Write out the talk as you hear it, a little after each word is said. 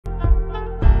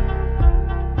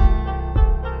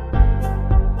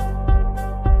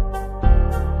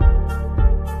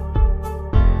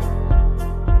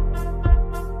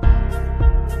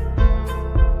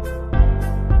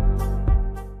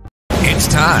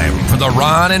time for the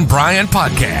Ron and Brian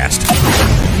podcast.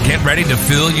 Get ready to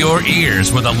fill your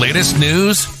ears with the latest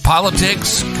news,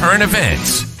 politics, current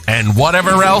events, and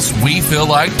whatever else we feel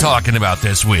like talking about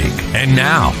this week. And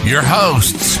now, your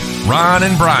hosts, Ron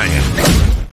and Brian.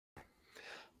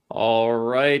 All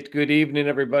right. Good evening,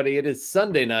 everybody. It is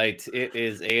Sunday night. It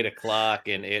is 8 o'clock,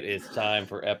 and it is time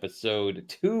for episode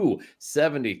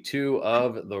 272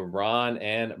 of the Ron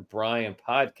and Brian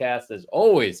podcast. As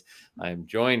always, I am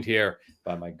joined here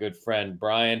by my good friend,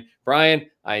 Brian. Brian,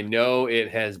 I know it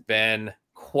has been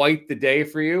quite the day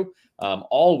for you.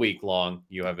 All week long,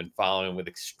 you have been following with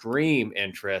extreme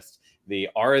interest the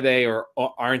are they or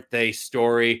aren't they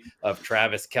story of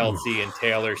Travis Kelce and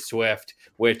Taylor Swift,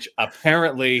 which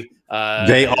apparently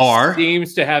they are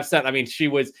seems to have set. I mean, she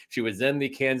was in the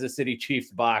Kansas City Chiefs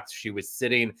box. She was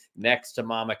sitting next to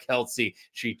Mama Kelce.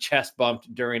 She chest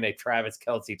bumped during a Travis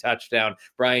Kelce touchdown.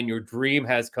 Brian, your dream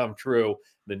has come true.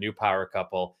 The new power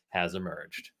couple has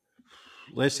emerged.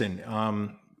 Listen,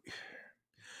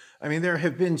 I mean, there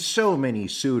have been so many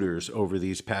suitors over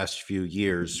these past few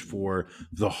years for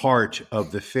the heart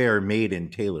of the fair maiden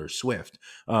Taylor Swift.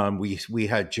 We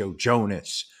had Joe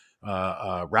Jonas,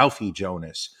 Ralphie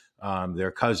Jonas, their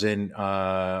cousin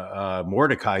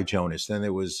Mordecai Jonas. Then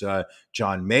there was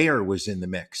John Mayer was in the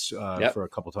mix for a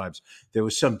couple times. There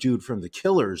was some dude from the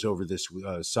Killers over this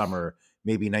summer,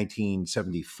 maybe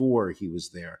 1974. He was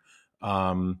there.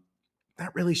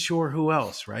 Not really sure who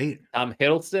else, right? Tom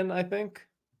Hiddleston, I think.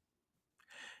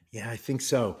 Yeah, I think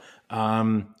so.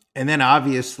 And then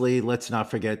obviously, let's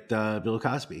not forget Bill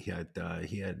Cosby. He had,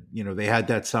 they had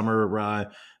that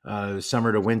summer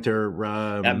to winter.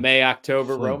 That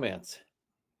May-October romance.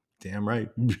 Damn right.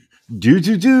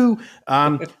 do.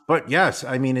 But yes,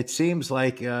 I mean, it seems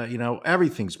like,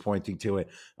 everything's pointing to it.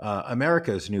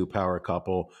 America's new power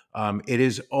couple. It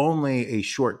is only a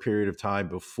short period of time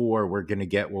before we're going to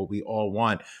get what we all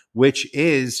want, which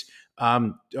is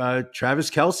Travis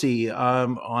Kelce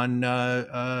on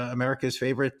America's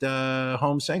favorite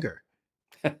home singer.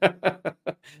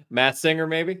 Mass Singer,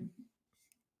 maybe?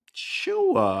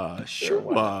 Sure.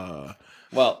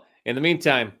 Well, in the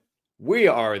meantime, we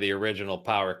are the original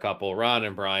power couple, Ron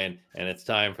and Brian, and it's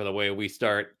time for the way we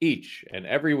start each and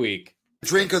every week.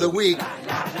 Drink of the week. Na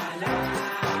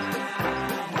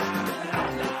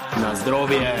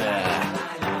zdrowie.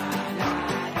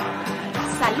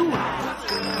 Salud.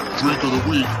 Drink of the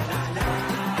week.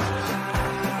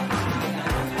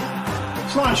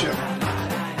 Plancha.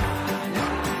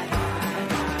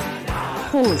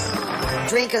 Pause.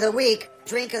 Drink of the week.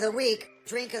 Drink of the week.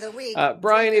 Drink of the week.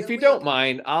 Brian, if you don't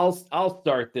mind, I'll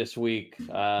start this week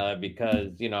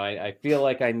because I feel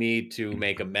like I need to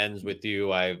make amends with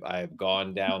you. I've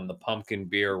gone down the pumpkin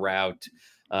beer route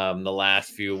the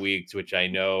last few weeks, which I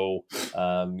know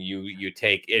you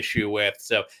take issue with.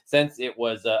 So since it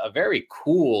was a very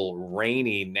cool,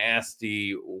 rainy,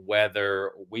 nasty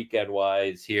weather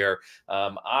weekend-wise here,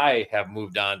 I have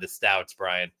moved on to stouts,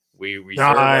 Brian. We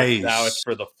reserve our stouts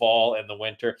for the fall and the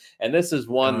winter. And this is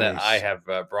one that I have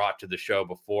brought to the show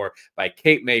before by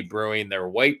Cape May Brewing. Their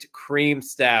white cream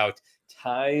stout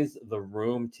ties the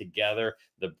room together.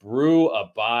 The brew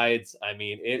abides. I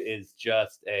mean, it is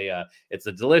just it's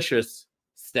a delicious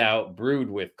stout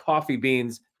brewed with coffee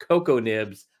beans, cocoa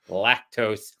nibs,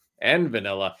 lactose, and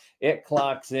vanilla. It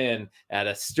clocks in at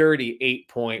a sturdy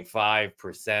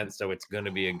 8.5%. So it's going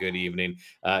to be a good evening.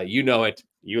 You know it.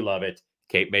 You love it.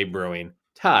 Cape May Brewing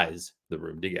ties the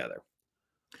room together.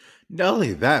 Not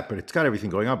only that, but it's got everything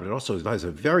going on, but it also has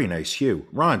a very nice hue.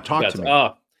 Ron, talk to me.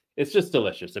 Oh, it's just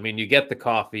delicious. I mean, you get the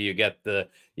coffee, you get the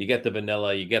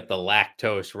vanilla, you get the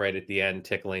lactose right at the end,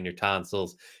 tickling your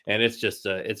tonsils, and it's just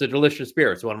it's a delicious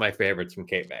beer. It's one of my favorites from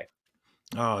Cape May.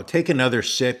 Oh, take another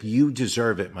sip. You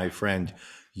deserve it, my friend.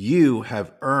 You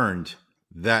have earned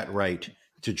that right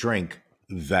to drink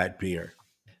that beer.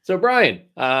 So, Brian,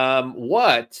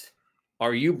 what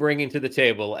are you bringing to the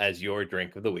table as your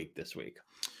drink of the week this week?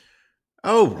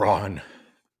 Oh, Ron.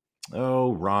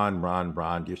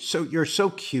 You're so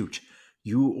cute.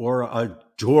 You are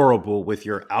adorable with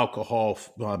your alcohol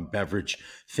beverage,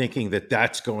 thinking that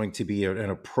that's going to be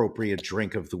an appropriate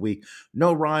drink of the week.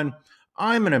 No, Ron,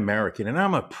 I'm an American and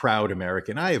I'm a proud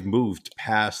American. I have moved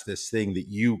past this thing that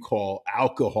you call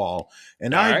alcohol,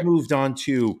 and I've moved on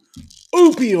to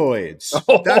opioids.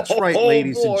 That's right,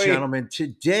 ladies and gentlemen.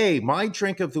 Today, my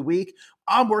drink of the week,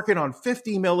 I'm working on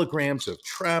 50 milligrams of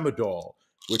Tramadol,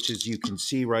 which, as you can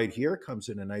see right here, comes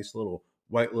in a nice little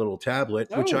white little tablet,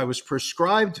 which I was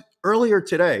prescribed earlier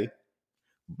today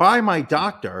by my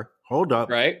doctor. Hold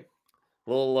up. Right.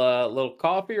 Little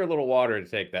coffee or a little water to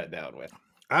take that down with?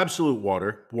 Absolute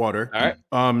water. All right.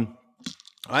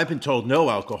 I've been told no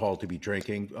alcohol to be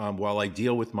drinking while I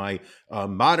deal with my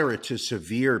moderate to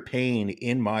severe pain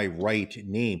in my right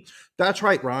knee. That's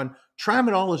right, Ron.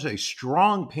 Tramadol is a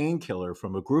strong painkiller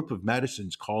from a group of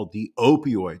medicines called the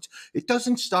opioids. It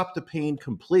doesn't stop the pain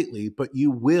completely, but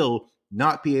you will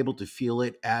not be able to feel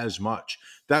it as much.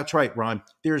 That's right, Ron.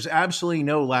 There's absolutely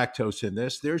no lactose in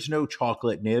this. There's no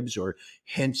chocolate nibs or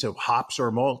hints of hops or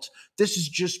malts. This is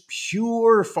just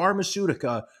pure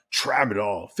pharmaceutica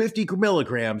Tramadol, 50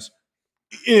 milligrams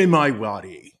in my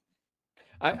body.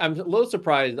 I'm a little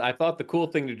surprised. I thought the cool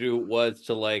thing to do was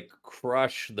to like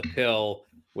crush the pill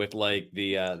with like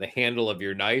the handle of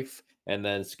your knife and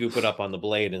then scoop it up on the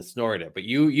blade and snort it. But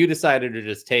you decided to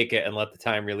just take it and let the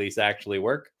time release actually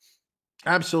work.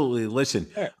 Absolutely. Listen,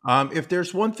 Right. if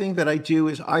there's one thing that I do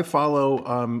is I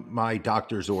follow my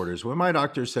doctor's orders. When my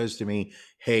doctor says to me,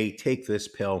 hey, take this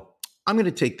pill, I'm going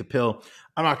to take the pill.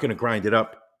 I'm not going to grind it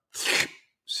up,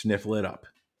 sniffle it up.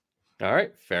 All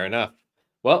right, fair enough.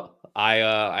 Well,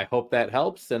 I hope that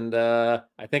helps, and I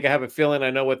think I have a feeling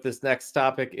I know what this next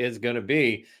topic is going to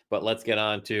be. But let's get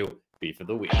on to beef of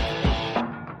the week.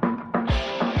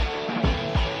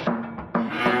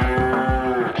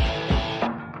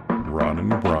 Ron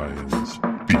and Brian's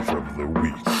Beef of the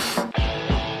Week.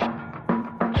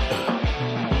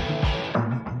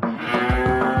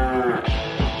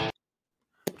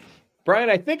 Brian,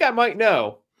 I think I might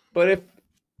know, but if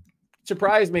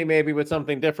surprise me maybe with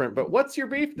something different. But what's your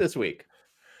beef this week?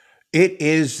 It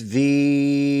is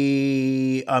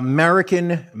the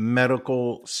American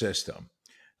medical system.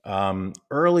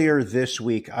 Earlier this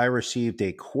week, I received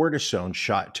a cortisone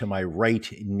shot to my right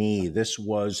knee. This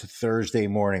was Thursday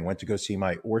morning. Went to go see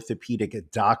my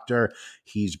orthopedic doctor.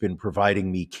 He's been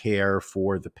providing me care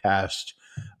for the past,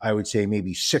 I would say,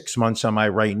 maybe 6 months on my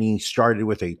right knee. Started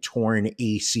with a torn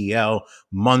ACL,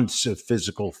 months of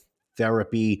physical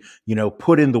therapy,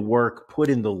 put in the work, put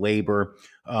in the labor,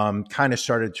 kind of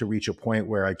started to reach a point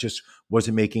where I just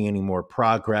wasn't making any more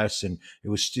progress. And it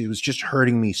was just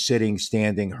hurting me sitting,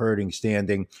 standing, hurting,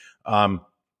 standing. So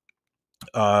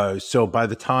by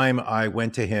the time I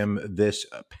went to him this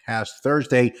past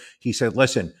Thursday, he said,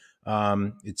 listen,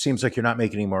 it seems like you're not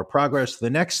making any more progress. The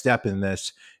next step in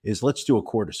this is let's do a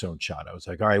cortisone shot. I was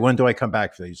like, all right, when do I come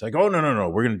back for that? He's like, oh, no.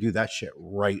 We're going to do that shit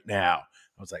right now.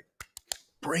 I was like,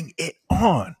 bring it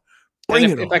on.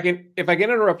 If I can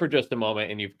interrupt for just a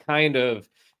moment, and you've kind of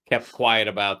kept quiet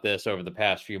about this over the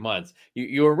past few months.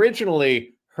 You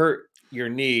originally hurt your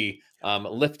knee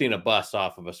lifting a bus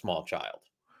off of a small child.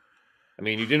 I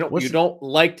mean, you don't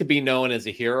like to be known as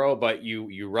a hero, but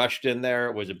you rushed in there.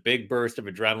 It was a big burst of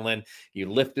adrenaline. You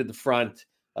lifted the front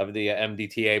of the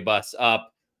MDTA bus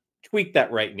up, tweaked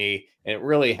that right knee, and it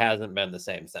really hasn't been the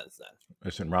same since then.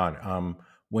 Listen, Ron,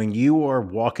 when you are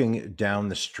walking down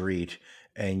the street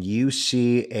and you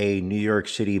see a New York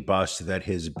City bus that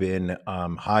has been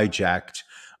hijacked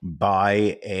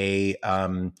by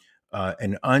an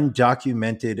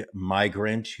undocumented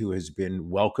migrant who has been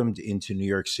welcomed into New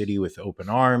York City with open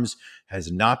arms,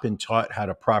 has not been taught how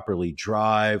to properly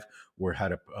drive or how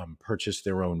to purchase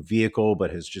their own vehicle,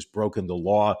 but has just broken the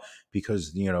law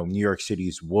because, New York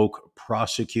City's woke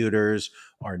prosecutors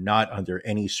are not under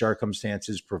any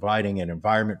circumstances providing an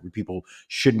environment where people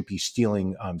shouldn't be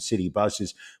stealing city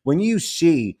buses. When you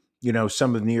see,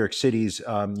 some of New York City's,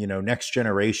 next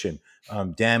generation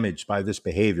damaged by this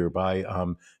behavior, by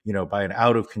an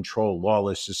out of control,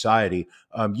 lawless society,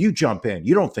 you jump in.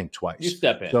 You don't think twice. You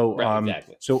step in. So, right,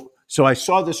 exactly. So I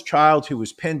saw this child who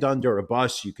was pinned under a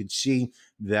bus. You could see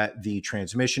that the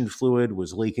transmission fluid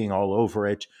was leaking all over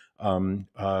it.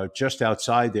 Just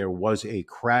outside there was a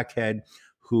crackhead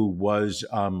who was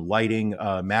lighting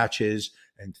matches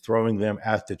and throwing them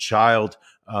at the child.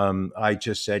 I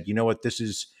just said, you know what,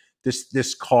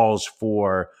 this calls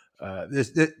for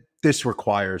this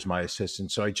requires my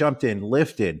assistance. So I jumped in,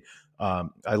 lifted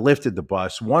the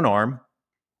bus, one arm.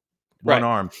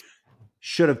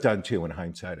 Should have done two in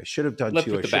hindsight. I should have done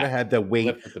two. I should have had the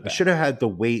weight. I should have had the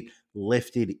weight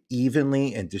lifted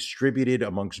evenly and distributed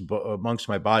amongst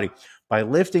my body. By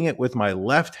lifting it with my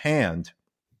left hand,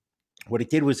 what it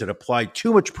did was it applied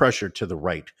too much pressure to the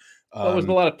right. There was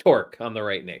a lot of torque on the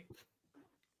right knee.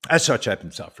 As such, I've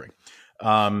been suffering.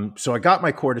 So I got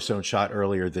my cortisone shot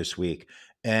earlier this week,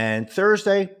 and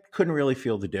Thursday couldn't really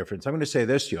feel the difference. I'm going to say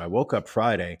this to you: I woke up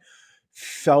Friday,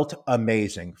 felt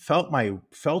amazing, felt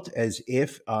as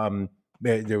if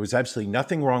there was absolutely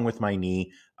nothing wrong with my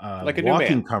knee. Like a walking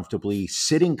new man. comfortably,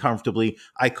 sitting comfortably.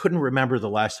 I couldn't remember the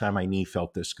last time my knee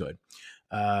felt this good.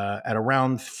 At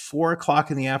around 4:00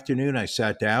 in the afternoon, I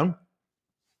sat down,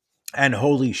 and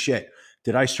holy shit,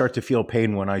 did I start to feel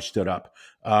pain when I stood up.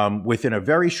 Within a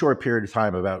very short period of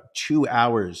time, about 2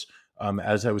 hours,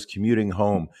 as I was commuting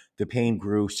home, the pain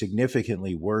grew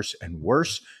significantly worse and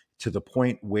worse to the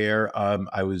point where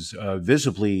I was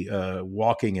visibly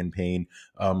walking in pain,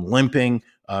 limping.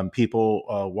 People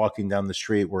walking down the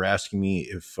street were asking me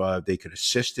if they could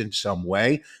assist in some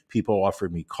way. People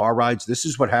offered me car rides. This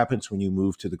is what happens when you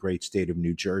move to the great state of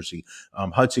New Jersey.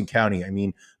 Hudson County, I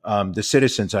mean, the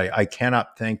citizens, I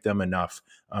cannot thank them enough.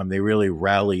 They really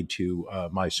rallied to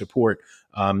my support.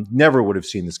 Never would have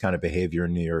seen this kind of behavior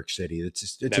in New York City.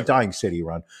 It's a dying city,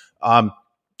 Ron.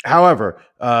 However,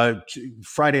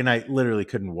 Friday night literally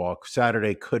couldn't walk.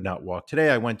 Saturday could not walk. Today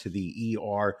I went to the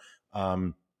ER.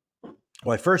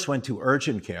 Well, I first went to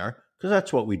urgent care because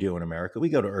that's what we do in America. We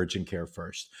go to urgent care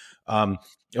first. At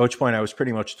which point I was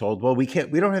pretty much told, well, we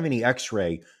don't have any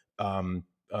X-ray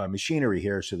machinery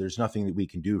here, so there's nothing that we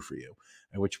can do for you.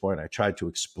 At which point I tried to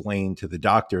explain to the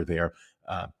doctor there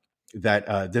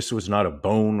that this was not a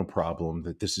bone problem,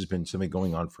 that this has been something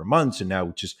going on for months, and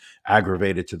now just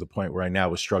aggravated to the point where I now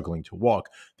was struggling to walk,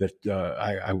 that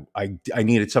I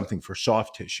needed something for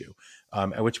soft tissue.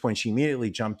 At which point she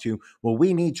immediately jumped to, well,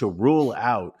 we need to rule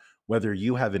out whether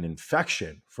you have an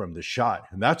infection from the shot,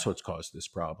 and that's what's caused this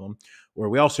problem, or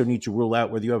we also need to rule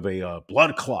out whether you have a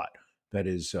blood clot that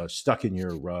is stuck in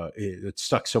your, it's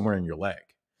stuck somewhere in your leg.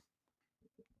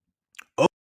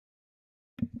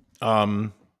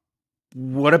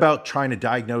 What about trying to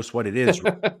diagnose what it is?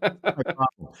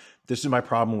 This is my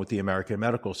problem with the American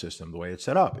medical system. The way it's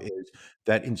set up is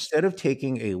that instead of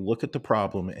taking a look at the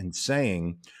problem and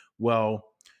saying, well,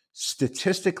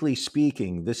 statistically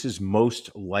speaking, this is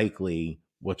most likely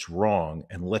what's wrong,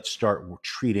 and let's start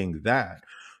treating that.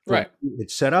 Right.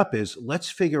 It's set up is, let's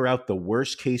figure out the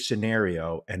worst case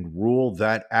scenario and rule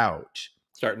that out.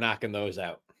 Start knocking those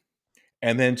out.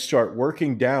 And then start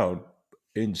working down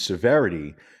in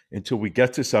severity until we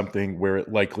get to something where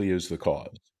it likely is the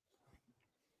cause,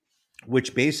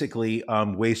 which basically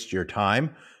wastes your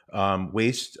time,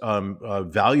 wastes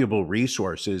valuable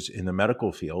resources in the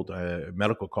medical field,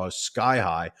 medical costs sky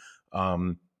high,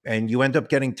 and you end up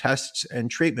getting tests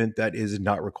and treatment that is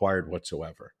not required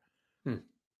whatsoever.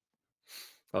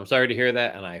 I'm sorry to hear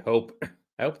that, and I hope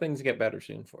things get better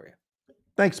soon for you.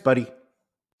 Thanks, buddy.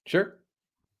 Sure.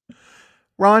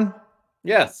 Ron?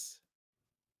 Yes.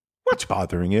 What's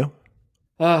bothering you?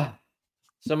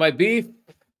 So my beef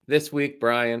this week,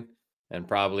 Brian, and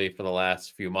probably for the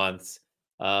last few months,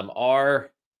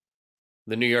 are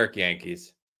the New York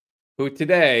Yankees, who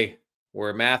today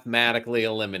were mathematically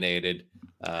eliminated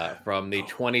from the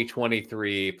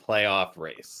 2023 playoff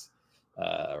race,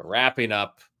 wrapping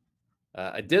up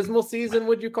a dismal season,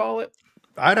 would you call it?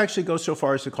 I'd actually go so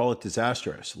far as to call it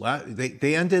disastrous.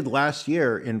 They ended last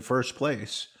year in first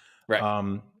place.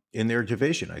 Right. In their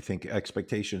division. I think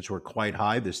expectations were quite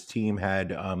high. This team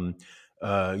had,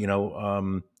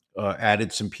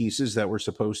 added some pieces that were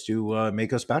supposed to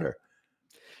make us better.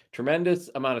 Tremendous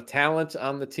amount of talent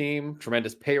on the team,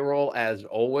 tremendous payroll as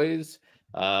always,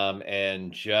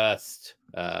 and just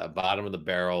bottom of the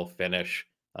barrel finish.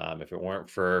 If it weren't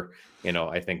for,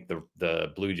 I think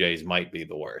the Blue Jays might be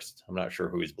the worst. I'm not sure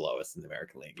who's below us in the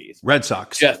American League East. Red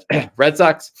Sox. Just Red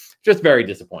Sox. Just very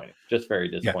disappointing. Just very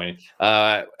disappointing.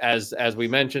 Yeah. As we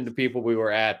mentioned to people, we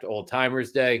were at Old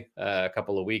Timers Day a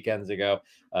couple of weekends ago.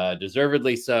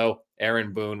 Deservedly so.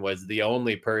 Aaron Boone was the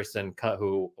only person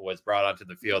who was brought onto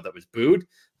the field that was booed.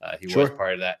 He was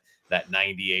part of that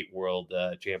 98 World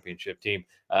Championship team.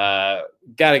 Got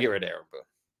to get rid of Aaron Boone.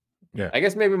 Yeah, I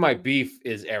guess maybe my beef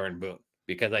is Aaron Boone,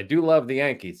 because I do love the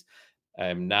Yankees.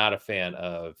 I'm not a fan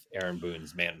of Aaron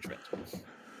Boone's management.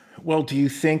 Well, do you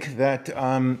think that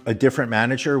a different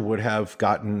manager would have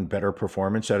gotten better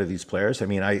performance out of these players? I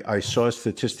mean, I saw a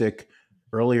statistic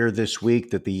earlier this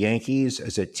week that the Yankees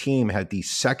as a team had the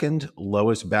second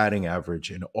lowest batting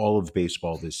average in all of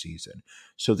baseball this season.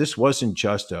 So this wasn't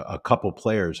just a couple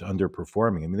players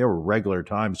underperforming. I mean, there were regular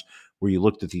times where you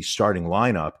looked at the starting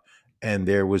lineup and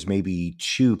there was maybe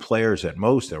two players at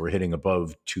most that were hitting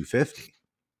above 250.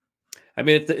 I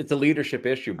mean, it's a leadership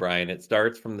issue, Brian. It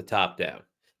starts from the top down.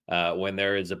 When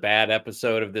there is a bad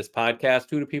episode of this podcast,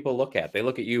 who do people look at? They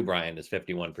look at you, Brian, as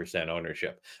 51%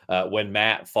 ownership. When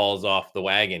Matt falls off the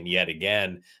wagon yet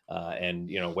again, and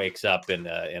wakes up in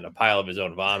a pile of his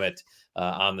own vomit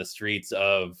on the streets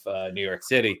of New York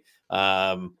City,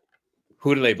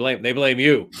 who do they blame? They blame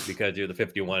you because you're the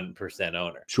 51%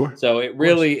 owner. Sure. So it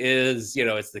really is,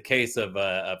 it's the case of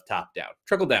top down,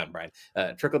 trickle down, Brian.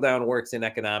 Trickle down works in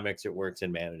economics. It works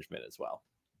in management as well.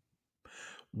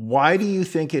 Why do you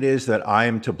think it is that I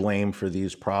am to blame for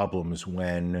these problems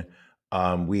when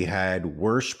we had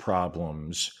worse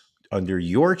problems under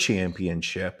your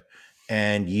championship,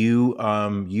 and you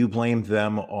blamed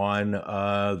them on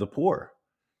the poor.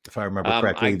 If I remember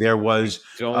correctly, there was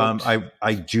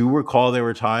I do recall there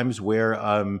were times where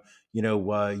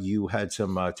you had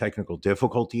some technical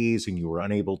difficulties and you were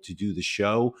unable to do the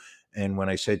show. And when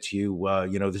I said to you,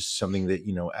 this is something that,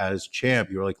 as champ,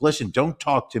 you were like, listen, don't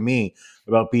talk to me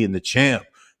about being the champ.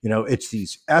 It's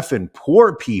these effing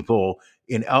poor people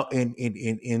in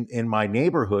my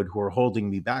neighborhood who are holding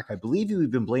me back. I believe you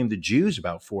even blamed the Jews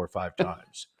about 4 or 5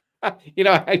 times.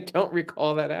 I don't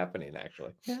recall that happening,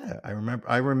 actually. Yeah, I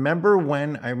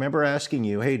remember asking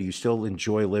you, hey, do you still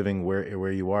enjoy living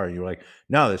where you are? And you're like,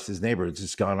 no, this is neighborhoods.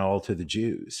 It's gone all to the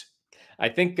Jews. I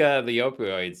think the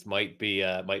opioids might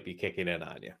be kicking in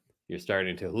on you. You're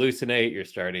starting to hallucinate. You're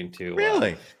starting to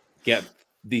really get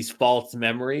these false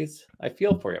memories. I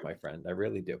feel for you, my friend. I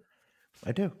really do.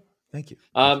 I do. Thank you.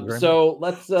 So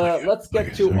let's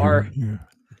get to our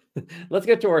let's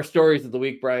get to our stories of the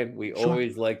week, Brian. We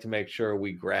always like to make sure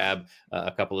we grab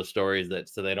a couple of stories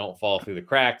so they don't fall through the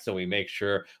cracks, and we make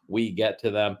sure we get to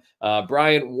them.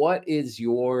 Brian, what is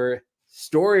your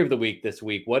story of the week this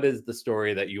week? What is the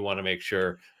story that you want to make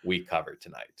sure we cover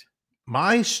tonight?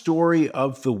 My story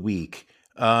of the week.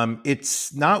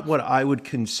 It's not what I would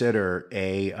consider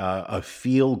a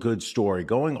feel-good story.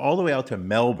 Going all the way out to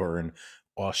Melbourne,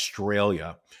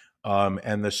 Australia.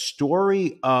 And the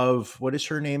story of, what is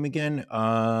her name again?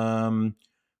 Hold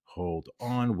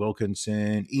on,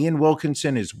 Wilkinson. Ian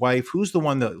Wilkinson, his wife. Who's the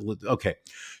one that? Okay,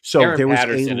 so Erin there was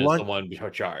Patterson is the one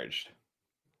charged.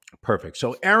 Perfect.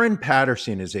 So Erin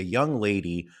Patterson is a young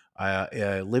lady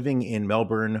living in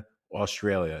Melbourne,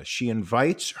 Australia. She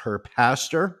invites her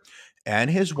pastor and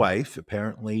his wife.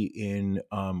 Apparently, in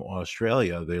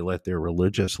Australia, they let their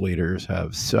religious leaders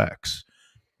have sex.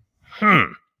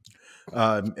 And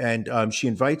she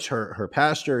invites her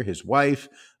pastor, his wife.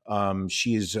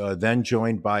 She is then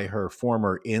joined by her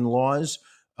former in-laws,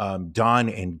 Don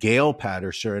and Gail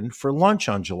Patterson, for lunch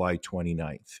on July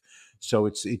 29th. So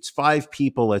it's 5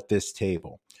 people at this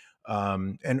table.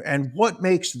 And what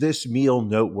makes this meal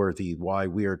noteworthy, why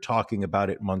we are talking about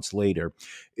it months later,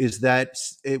 is that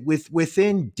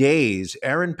within days,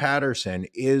 Erin Patterson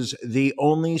is the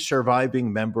only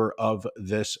surviving member of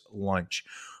this lunch.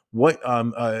 What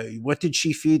did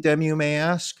she feed them, you may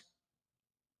ask?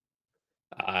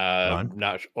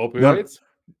 Not opioids.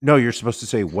 No, you're supposed to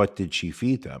say, what did she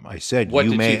feed them? I said, what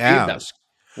you did may she feed ask.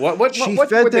 Them? What she fed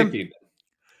fed them? They feed them?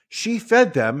 She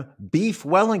fed them beef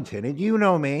Wellington, and you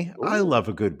know me, I love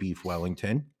a good beef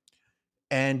Wellington.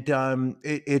 And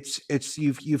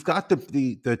you've got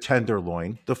the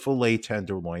tenderloin, the filet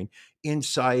tenderloin,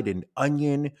 inside an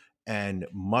onion and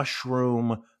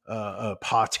mushroom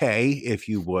pate, if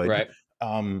you would, right?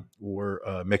 Or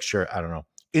a mixture. I don't know.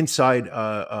 Inside,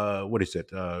 what is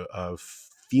it?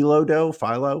 Phyllo dough, A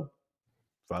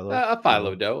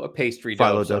phyllo dough, a pastry dough.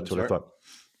 Phyllo dough. That's what I thought.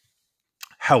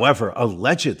 However,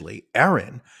 allegedly,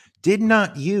 Erin did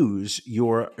not use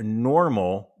your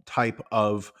normal type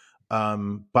of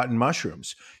button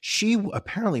mushrooms. She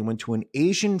apparently went to an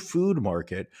Asian food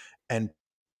market and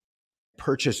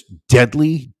purchased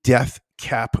deadly death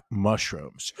cap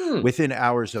mushrooms. Within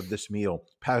hours of this meal,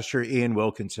 Pastor Ian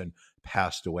Wilkinson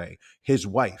passed away. His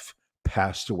wife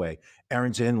passed away.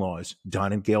 Erin's in-laws,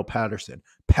 Don and Gail Patterson,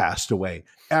 passed away.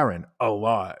 Erin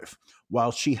alive.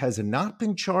 While she has not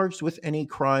been charged with any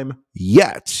crime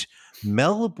yet,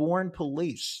 Melbourne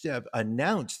police have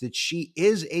announced that she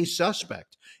is a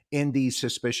suspect in these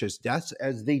suspicious deaths,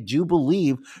 as they do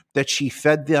believe that she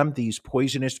fed them these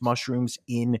poisonous mushrooms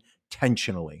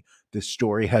intentionally. This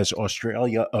story has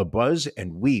Australia abuzz,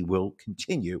 and we will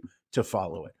continue to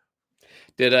follow it.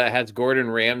 Has Gordon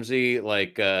Ramsay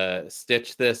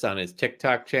stitched this on his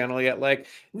TikTok channel yet? Like,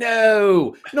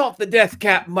 no, not the death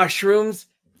cap mushrooms.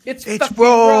 It's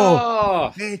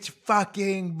raw. It's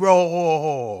fucking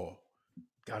raw.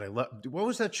 God, I love. What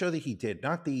was that show that he did?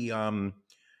 Not the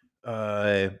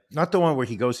one where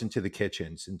he goes into the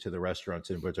kitchens, into the restaurants,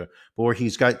 but where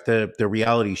he's got the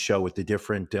reality show with the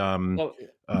different.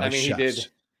 Chefs.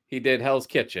 He did Hell's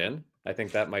Kitchen. I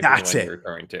think that might be the one you're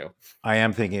referring to. I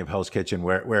am thinking of Hell's Kitchen,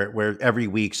 where every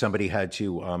week somebody had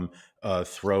to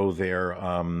throw their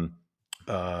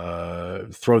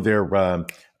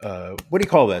what do you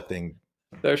call that thing?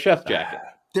 Their chef's jacket.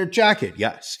 Their jacket.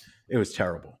 Yes, it was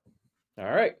terrible.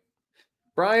 All right,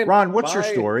 Brian. Ron, what's your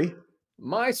story?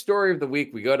 My story of the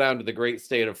week. We go down to the great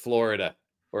state of Florida,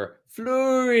 or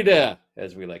Florida,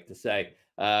 as we like to say,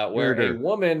 where a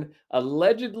woman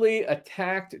allegedly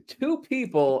attacked 2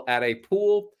 people at a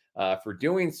pool for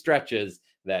doing stretches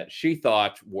that she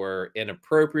thought were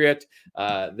inappropriate.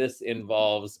 This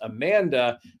involves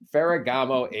Amanda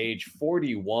Ferragamo, age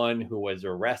 41, who was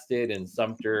arrested in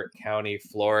Sumter County,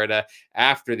 Florida,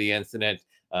 after the incident.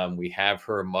 We have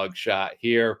her mugshot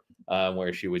here,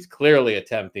 where she was clearly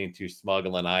attempting to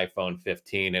smuggle an iPhone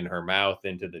 15 in her mouth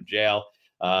into the jail.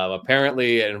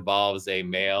 Apparently, it involves a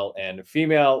male and a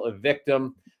female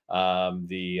victim.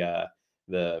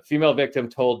 The female victim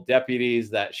told deputies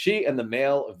that she and the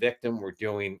male victim were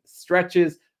doing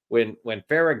stretches when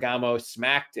Ferragamo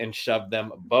smacked and shoved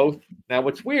them both. Now,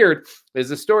 what's weird is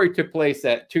the story took place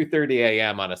at 2:30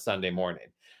 a.m. on a Sunday morning.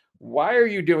 Why are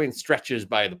you doing stretches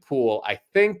by the pool? I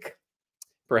think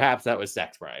perhaps that was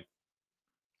sex, Brian.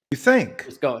 You think?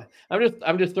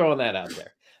 I'm just throwing that out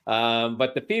there.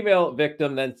 But the female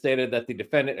victim then stated that the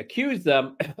defendant accused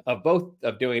them of both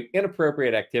of doing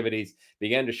inappropriate activities,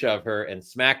 began to shove her and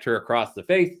smacked her across the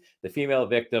face. The female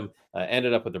victim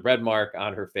ended up with a red mark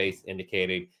on her face,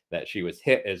 indicating that she was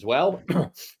hit as well.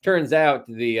 Turns out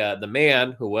the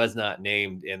man, who was not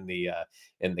named in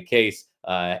the case,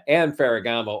 and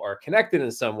Ferragamo are connected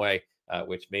in some way,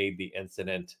 which made the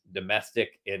incident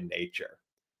domestic in nature.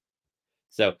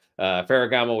 So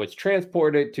Ferragamo was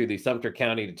transported to the Sumter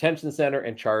County Detention Center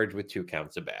and charged with 2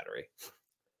 counts of battery.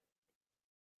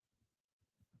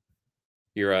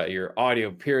 Your audio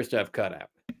appears to have cut out.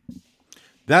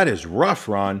 That is rough,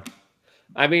 Ron.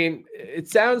 I mean,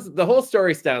 the whole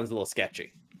story sounds a little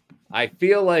sketchy. I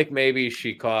feel like maybe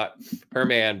she caught her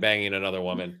man banging another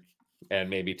woman and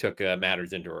maybe took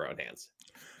matters into her own hands.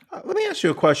 Let me ask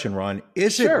you a question, Ron.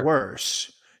 Is it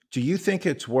worse? Do you think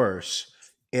it's worse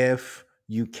if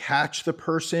you catch the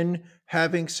person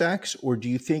having sex, or do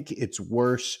you think it's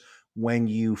worse when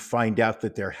you find out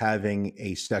that they're having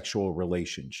a sexual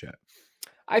relationship?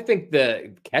 I think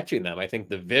catching them, I think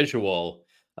the visual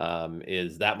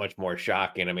is that much more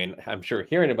shocking. I mean, I'm sure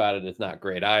hearing about it is not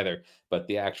great either, but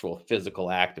the actual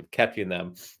physical act of catching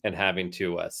them and having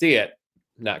to see it,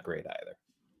 not great either.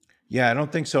 Yeah, I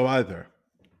don't think so either.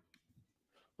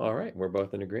 All right, we're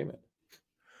both in agreement.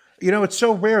 You know, it's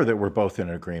so rare that we're both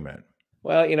in agreement.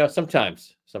 Well, you know,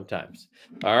 sometimes.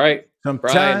 All right,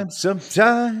 sometimes.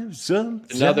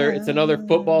 It's another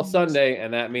football Sunday,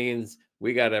 and that means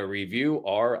we got to review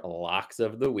our locks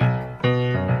of the week.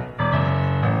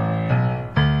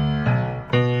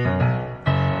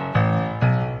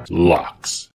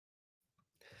 Locks.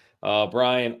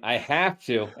 Brian, I have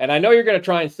to, and I know you're going to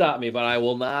try and stop me, but I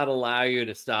will not allow you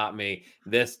to stop me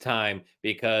this time,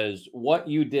 because what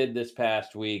you did this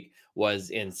past week was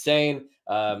insane.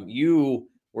 You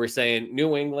were saying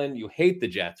New England, you hate the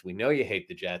Jets. We know you hate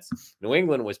the Jets. New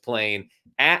England was playing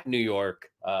at New York,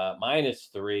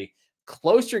 -3.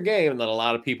 Closer game than a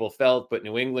lot of people felt, but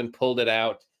New England pulled it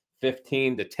out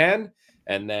 15-10.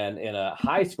 And then in a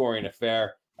high-scoring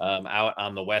affair, out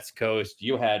on the West Coast,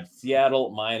 you had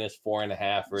Seattle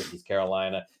 -4.5 versus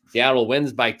Carolina. Seattle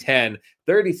wins by 10,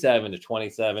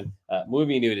 37-27,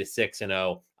 moving you to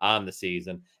 6-0 on the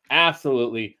season.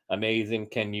 Absolutely amazing.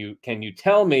 Can you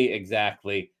tell me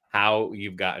exactly how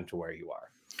you've gotten to where you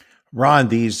are? Ron,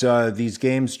 these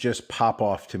games just pop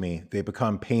off to me. They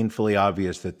become painfully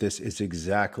obvious that this is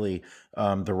exactly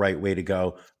the right way to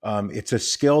go. It's a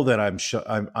skill that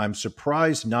I'm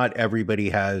surprised not everybody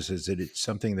has. Is that it's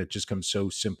something that just comes so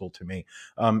simple to me.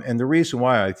 And the reason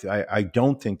why I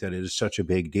don't think that it is such a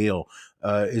big deal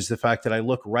is the fact that I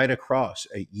look right across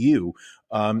at you,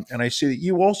 and I see that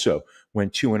you also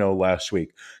went 2-0 last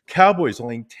week. Cowboys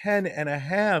only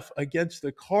 10.5 against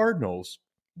the Cardinals.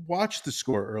 Watched the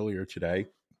score earlier today.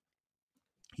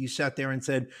 You sat there and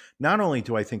said, not only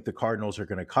do I think the Cardinals are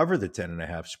going to cover the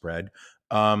 10.5 spread,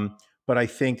 but I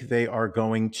think they are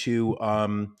going to,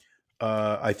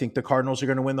 I think the Cardinals are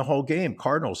going to win the whole game.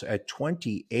 Cardinals at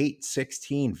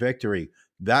 28-16 victory.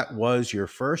 That was your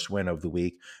first win of the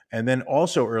week. And then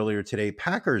also earlier today,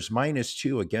 Packers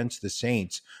 -2 against the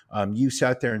Saints. You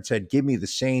sat there and said, give me the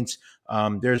Saints.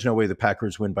 There's no way the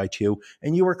Packers win by 2.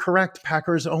 And you were correct.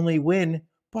 Packers only win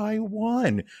by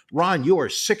 1. Ron, you are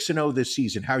 6-0 this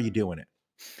season. How are you doing it?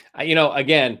 You know,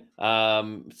 again,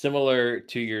 similar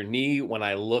to your knee, when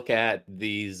I look at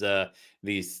these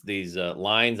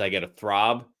lines, I get a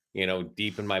throb, you know,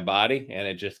 deep in my body, and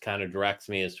it just kind of directs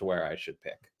me as to where I should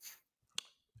pick.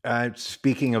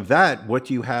 Speaking of that, what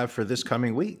do you have for this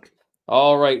coming week?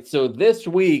 All right. So this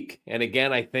week, and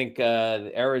again, I think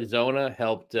Arizona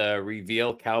helped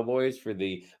reveal Cowboys for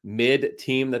the mid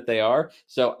team that they are.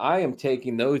 So I am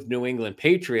taking those New England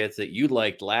Patriots that you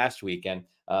liked last weekend,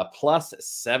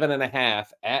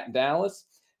 +7.5 at Dallas.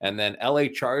 And then LA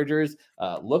Chargers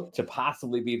look to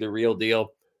possibly be the real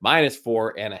deal,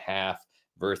 -4.5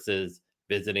 versus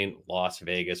visiting Las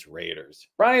Vegas Raiders.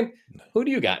 Brian, who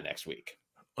do you got next week?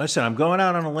 Listen, I'm going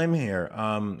out on a limb here.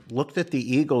 Looked at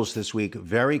the Eagles this week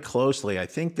very closely. I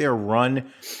think their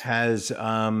run has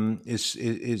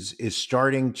is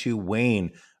starting to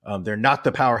wane. They're not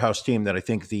the powerhouse team that I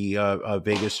think the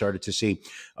Vegas started to see.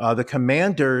 The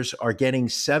Commanders are getting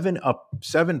 7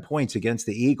 points against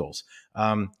the Eagles.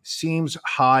 Seems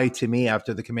high to me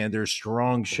after the Commanders'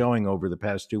 strong showing over the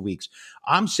past 2 weeks.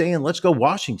 I'm saying let's go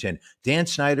Washington. Dan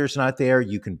Snyder's not there.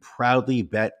 You can proudly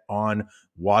bet on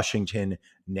Washington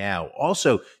now.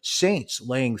 Also, Saints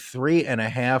laying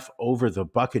 3.5 over the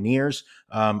Buccaneers.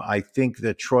 I think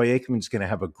that Troy Aikman's going to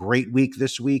have a great week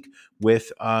this week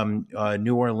with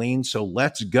New Orleans. So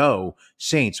let's go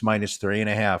Saints minus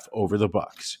 3.5 over the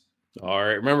Bucs. All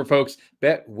right. Remember, folks,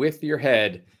 bet with your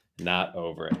head, not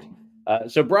over it.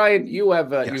 So, Brian, you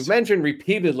have you've mentioned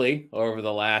repeatedly over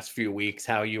the last few weeks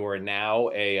how you are now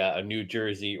a New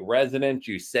Jersey resident.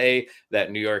 You say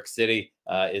that New York City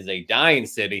is a dying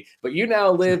city, but you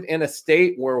now live in a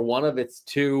state where one of its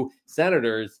 2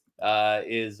 senators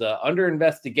is under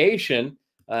investigation,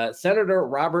 Senator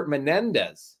Robert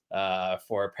Menendez,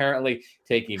 for apparently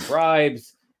taking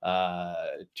bribes,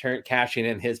 cashing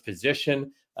in his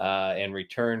position in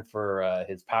return for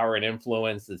his power and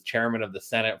influence as chairman of the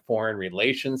Senate Foreign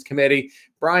Relations Committee.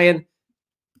 Brian,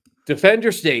 defend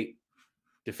your state,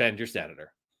 defend your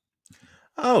senator.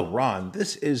 Oh, Ron,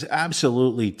 this is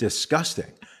absolutely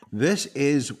disgusting. This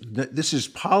is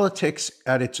politics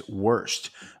at its worst.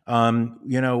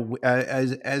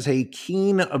 As a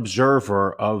keen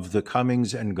observer of the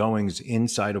comings and goings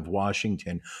inside of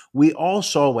Washington, we all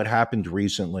saw what happened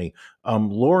recently.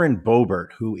 Lauren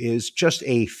Boebert, who is just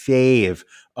a fave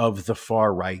of the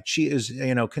far right, she is,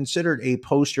 considered a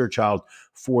poster child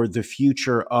for the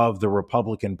future of the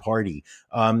Republican Party,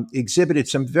 exhibited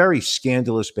some very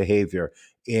scandalous behavior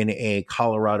in a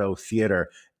Colorado theater.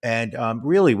 And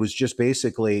really was just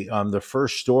basically the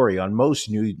first story on most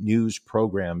news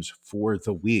programs for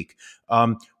the week.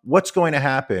 What's going to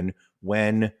happen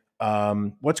when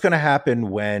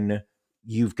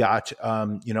you've got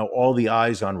all the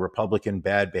eyes on Republican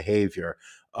bad behavior?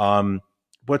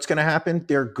 What's going to happen?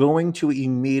 They're going to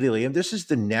immediately, and this is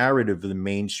the narrative of the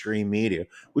mainstream media,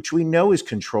 which we know is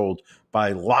controlled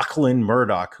by Lachlan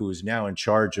Murdoch, who is now in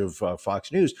charge of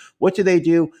Fox News. What do?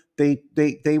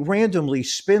 They randomly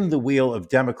spin the wheel of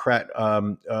Democrat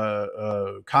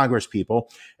Congress people,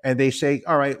 and they say,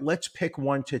 all right, let's pick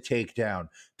one to take down.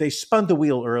 They spun the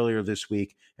wheel earlier this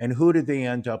week, and who did they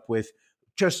end up with?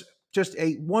 Just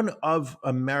one of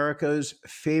America's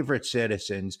favorite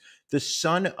citizens, the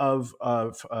son of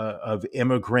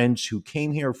immigrants who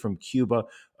came here from Cuba,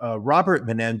 Robert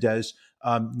Menendez,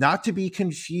 not to be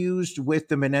confused with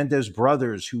the Menendez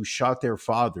brothers who shot their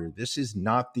father. This is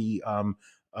not the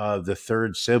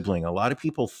third sibling. A lot of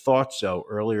people thought so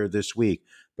earlier this week,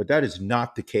 but that is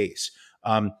not the case.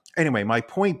 Anyway, my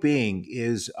point being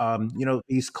is,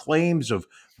 these claims of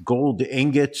gold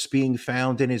ingots being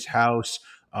found in his house,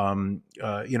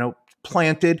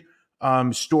 planted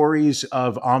stories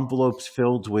of envelopes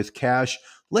filled with cash.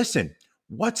 Listen,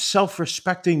 what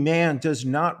self-respecting man does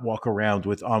not walk around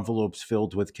with envelopes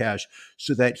filled with cash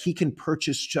so that he can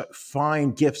purchase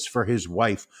fine gifts for his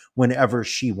wife whenever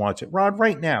she wants it? Rod,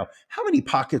 right now, how many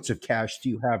pockets of cash do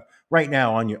you have right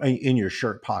now in your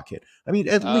shirt pocket? I mean,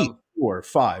 at least 4 or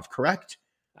 5, correct?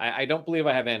 I don't believe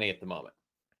I have any at the moment.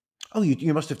 Oh,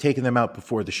 you must have taken them out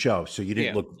before the show, so you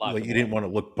didn't didn't want to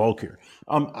look bulkier.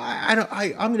 I'm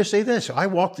going to say this. I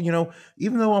walk, even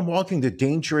though I'm walking the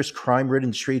dangerous,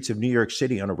 crime-ridden streets of New York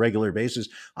City on a regular basis,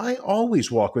 I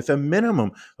always walk with a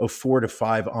minimum of 4 to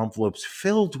 5 envelopes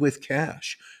filled with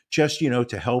cash, just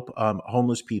to help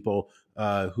homeless people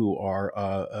who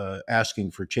are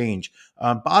asking for change.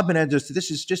 Bob Menendez, this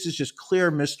is just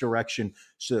clear misdirection.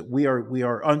 So that we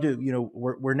are under,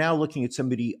 we're now looking at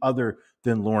somebody other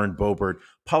than Lauren Boebert.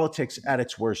 Politics at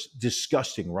its worst.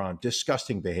 Disgusting, Ron.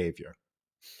 Disgusting behavior.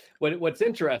 What's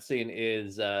interesting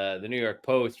is the New York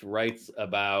Post writes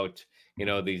about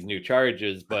these new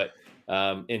charges, but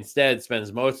instead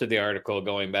spends most of the article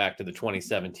going back to the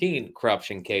 2017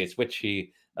 corruption case, which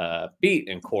he beat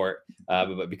in court,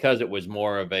 but because it was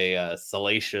more of a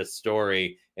salacious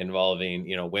story involving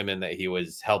women that he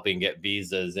was helping get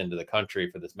visas into the country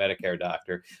for this Medicare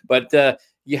doctor. But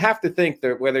you have to think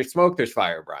that where there's smoke, there's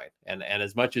fire, Brian. And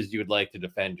as much as you would like to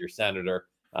defend your senator,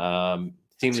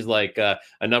 seems like a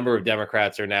number of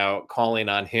Democrats are now calling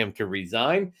on him to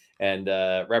resign. And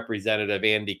Representative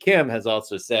Andy Kim has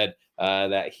also said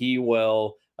that he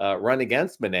will run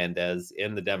against Menendez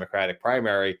in the Democratic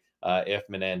primary if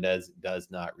Menendez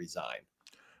does not resign.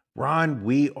 Ron,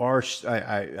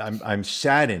 I'm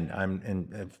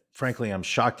saddened. Frankly, I'm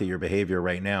shocked at your behavior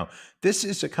right now. This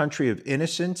is a country of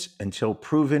innocence until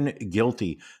proven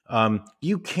guilty.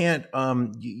 You can't,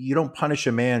 you don't punish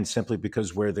a man simply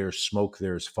because where there's smoke,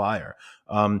 there's fire.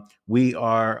 We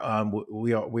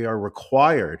are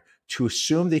required to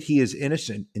assume that he is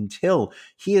innocent until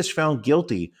he is found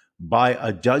guilty by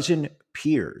a dozen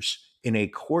peers in a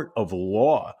court of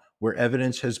law where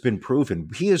evidence has been proven.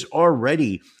 He has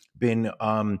already been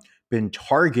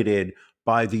targeted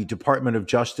by the Department of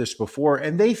Justice before,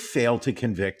 and they failed to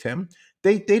convict him.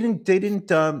 They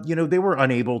were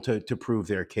unable to prove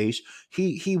their case.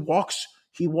 He walks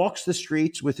the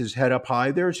streets with his head up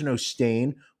high. There's no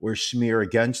stain or smear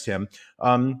against him.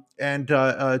 And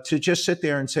to just sit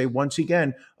there and say once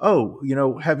again, oh,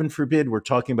 heaven forbid we're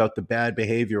talking about the bad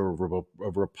behavior of a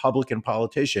Republican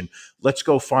politician. Let's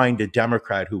go find a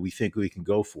Democrat who we think we can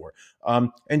go for.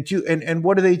 And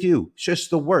what do they do? It's just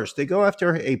the worst. They go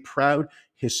after a proud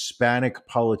Hispanic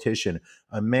politician,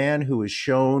 a man who has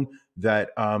shown that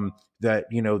that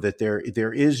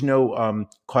there is no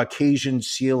Caucasian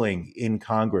ceiling in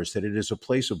Congress, that it is a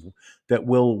place that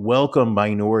will welcome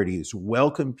minorities,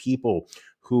 welcome people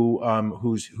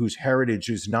whose heritage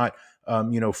is not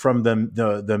from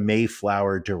the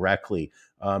Mayflower directly.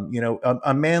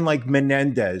 A man like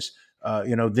Menendez,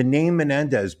 the name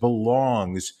Menendez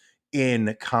belongs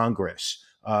in Congress.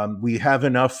 We have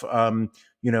enough,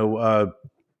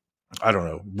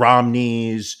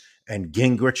 Romneys and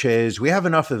Gingriches. We have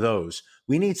enough of those.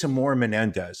 We need some more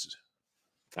Menendez.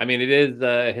 I mean, it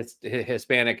is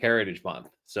Hispanic Heritage Month,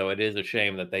 so it is a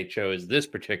shame that they chose this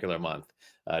particular month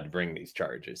to bring these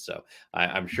charges. So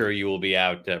I'm sure you will be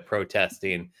out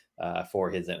protesting for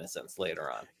his innocence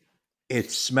later on.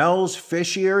 It smells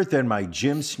fishier than my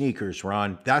gym sneakers,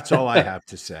 Ron. That's all I have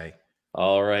to say.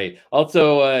 All right.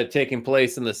 Also taking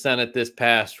place in the Senate this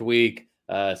past week,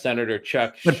 Senator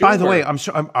Chuck Schumer. But by the way,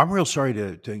 I'm real sorry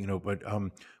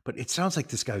but it sounds like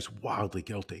this guy's wildly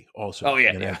guilty also. Oh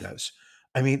yeah, Menendez.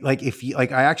 I mean, I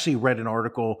actually read an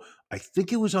article, I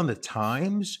think it was on the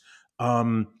Times,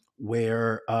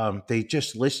 where they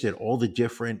just listed all the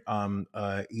different,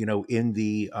 in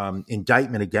the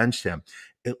indictment against him.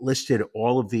 It listed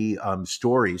all of the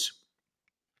stories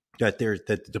that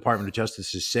the Department of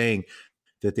Justice is saying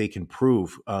that they can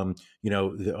prove,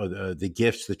 the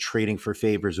gifts, the trading for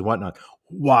favors and whatnot,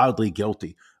 wildly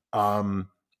guilty.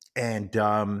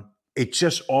 It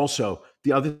just also,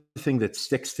 the other thing that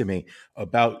sticks to me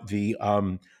about the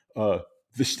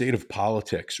state of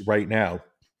politics right now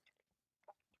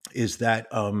is that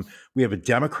we have a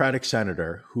Democratic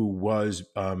senator who was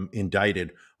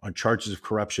indicted on charges of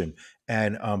corruption.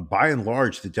 And by and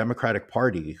large, the Democratic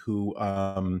Party, who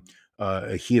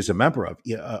he is a member of,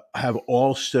 have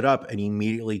all stood up and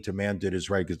immediately demanded his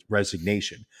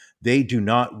resignation. They do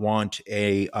not want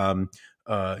one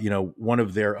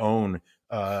of their own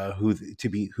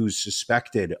who's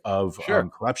suspected of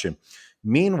corruption.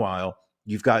 Meanwhile,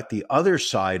 you've got the other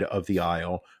side of the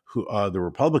aisle, who the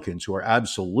Republicans, who are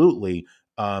absolutely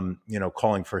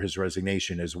calling for his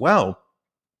resignation as well.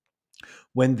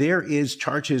 When there is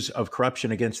charges of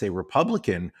corruption against a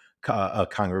Republican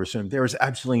congressman, there is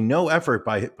absolutely no effort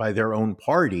by their own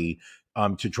party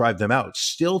to drive them out.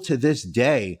 Still to this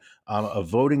day, a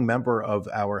voting member of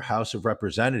our House of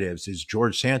Representatives is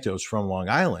George Santos from Long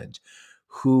Island,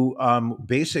 who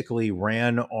basically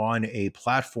ran on a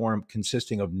platform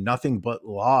consisting of nothing but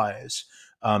lies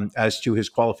as to his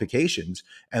qualifications.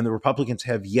 And the Republicans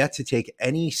have yet to take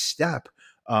any step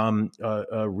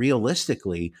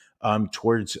realistically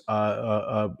towards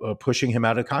pushing him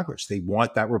out of Congress. They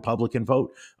want that Republican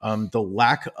vote. The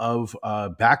lack of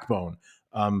backbone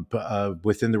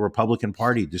within the Republican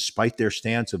Party, despite their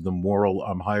stance of the moral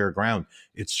higher ground,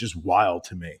 it's just wild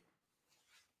to me.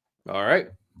 All right.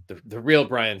 The real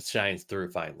Brian shines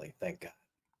through finally. Thank God.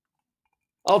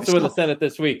 Also in the Senate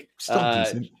this week,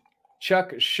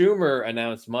 Chuck Schumer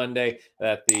announced Monday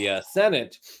that the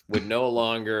Senate would no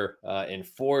longer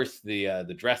enforce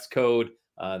the dress code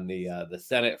on the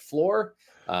Senate floor,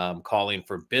 calling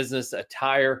for business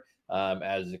attire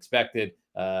as expected.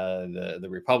 The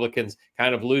Republicans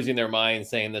kind of losing their minds,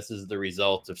 saying this is the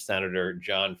result of Senator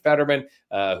John Fetterman,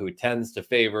 who tends to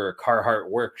favor Carhartt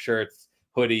work shirts,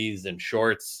 hoodies, and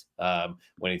shorts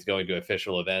when he's going to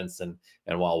official events and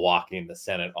while walking the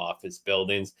Senate office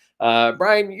buildings.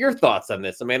 Brian, your thoughts on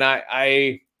this? I mean,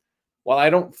 while I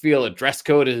don't feel a dress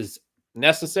code is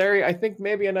necessary, I think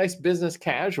maybe a nice business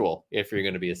casual, if you're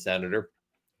going to be a senator,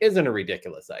 isn't a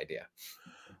ridiculous idea.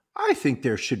 I think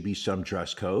there should be some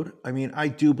dress code. I mean, I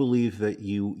do believe that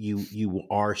you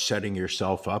are setting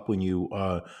yourself up when you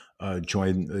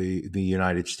join the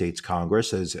United States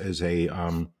Congress as a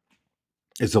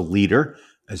leader,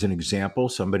 as an example,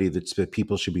 somebody that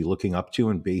people should be looking up to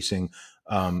and basing,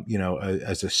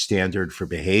 as a standard for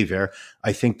behavior.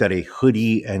 I think that a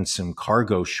hoodie and some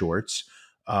cargo shorts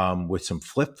with some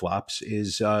flip flops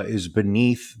is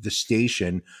beneath the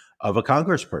station of a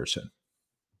congressperson.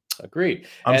 Agreed.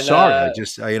 I'm And sorry.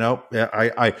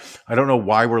 I don't know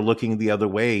why we're looking the other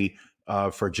way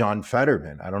for John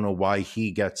Fetterman. I don't know why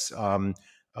he gets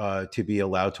to be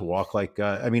allowed to walk like.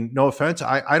 I mean, no offense.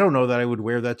 I don't know that I would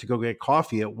wear that to go get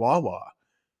coffee at Wawa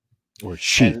or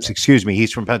Sheets. Excuse me.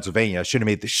 He's from Pennsylvania. I should have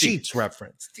made the Sheets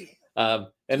reference. and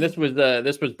this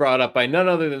was brought up by none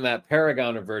other than that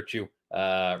paragon of virtue,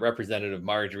 Representative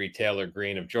Marjorie Taylor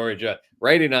Greene of Georgia,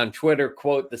 writing on Twitter,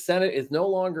 quote, "The Senate is no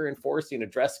longer enforcing a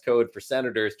dress code for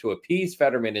senators. To appease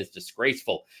Fetterman is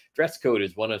disgraceful. Dress code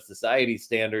is one of society's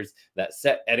standards that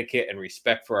set etiquette and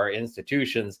respect for our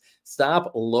institutions.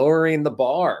 Stop lowering the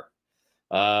bar."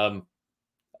 And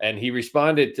he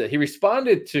responded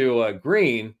to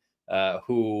Greene,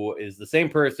 who is the same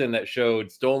person that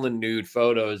showed stolen nude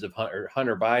photos of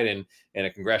Hunter Biden in a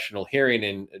congressional hearing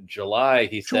in July.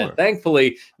 He said,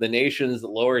 "Thankfully, the nation's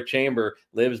lower chamber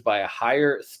lives by a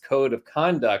higher code of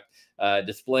conduct,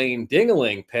 displaying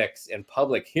dingling pics in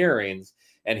public hearings."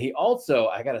 And he also,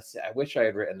 I gotta say, I wish I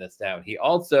had written this down. He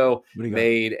also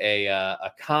made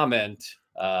a comment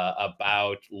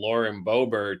about Lauren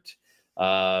Boebert,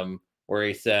 where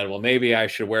he said, "Well, maybe I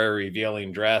should wear a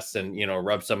revealing dress and,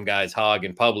 rub some guy's hog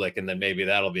in public, and then maybe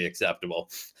that'll be acceptable."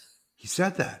 He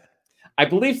said that. I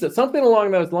believe so, something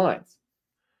along those lines.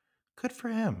 Good for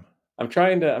him. I'm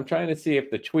trying to see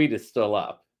if the tweet is still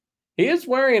up. He is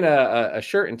wearing a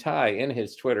shirt and tie in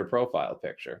his Twitter profile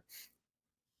picture.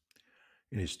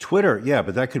 In his Twitter, yeah,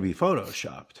 but that could be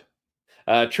photoshopped.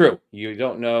 True. You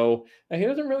don't know. He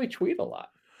doesn't really tweet a lot.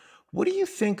 What do you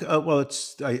think? Well,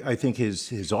 I think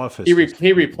his office.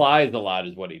 He replies a lot,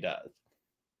 is what he does.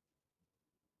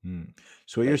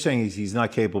 So what you're saying is he's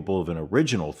not capable of an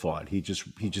original thought. He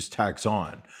just tacks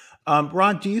on.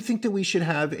 Ron, do you think that we should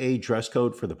have a dress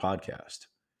code for the podcast?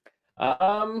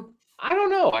 I don't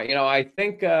know. I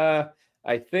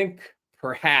think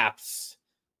perhaps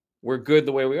we're good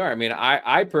the way we are. I mean,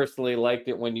 I personally liked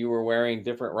it when you were wearing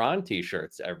different Ron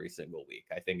t-shirts every single week.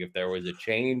 I think if there was a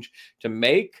change to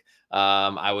make,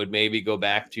 I would maybe go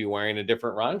back to wearing a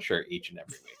different Ron shirt each and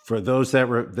every week. For those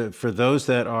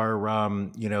that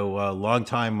are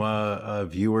longtime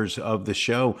viewers of the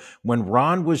show, when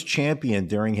Ron was champion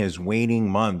during his waning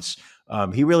months,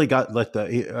 he really got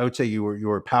I would say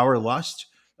your power lust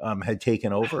had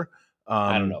taken over.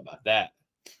 I don't know about that.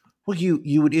 Well,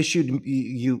 you had issued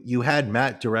you had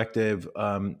Matt directive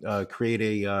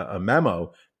create a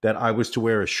memo that I was to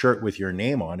wear a shirt with your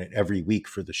name on it every week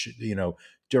for the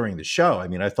during the show. I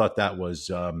mean, I thought that was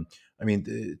to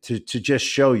just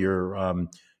show your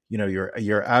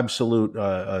your absolute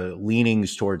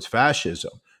leanings towards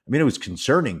fascism. I mean, it was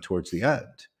concerning towards the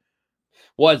end.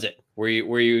 Was it? Were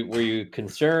you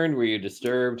concerned? Were you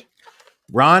disturbed?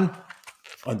 Ron,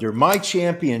 under my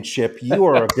championship, you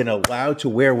are been allowed to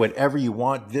wear whatever you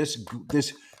want. This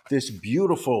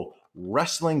beautiful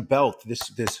wrestling belt,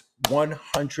 this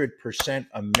 100%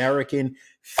 American,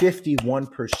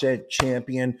 51%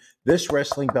 champion. This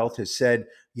wrestling belt has said,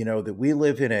 that we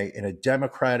live in a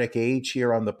democratic age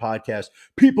here on the podcast.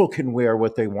 People can wear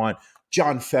what they want.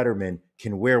 John Fetterman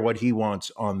can wear what he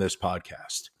wants on this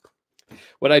podcast.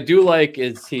 What I do like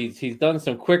is he's done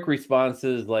some quick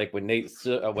responses, like when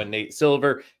Nate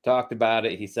Silver talked about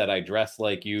it, he said, "I dress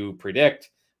like you predict."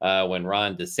 When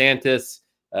Ron DeSantis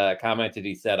commented,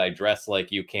 he said, "I dress like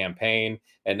you campaign."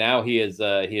 And now he has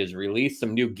released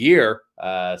some new gear,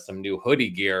 some new hoodie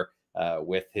gear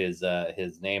with his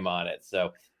name on it.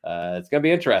 So it's gonna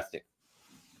be interesting.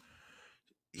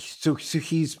 So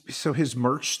his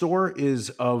merch store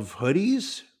is of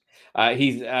hoodies.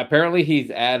 He's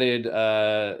added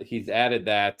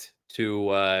that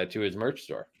to his merch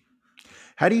store.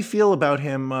 How do you feel about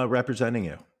him representing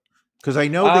you? Because I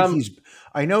know that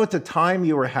I know at the time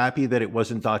you were happy that it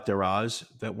wasn't Dr. Oz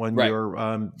that won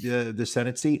the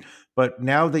Senate seat, but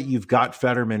now that you've got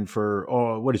Fetterman for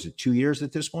what is it, 2 years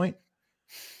at this point?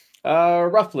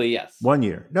 Roughly, yes. 1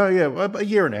 year. No, yeah, a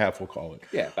year and a half, we'll call it.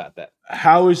 Yeah, about that.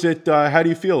 How is it? How do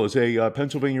you feel as a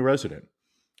Pennsylvania resident?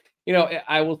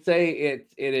 I will say it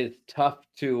is tough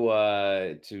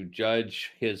to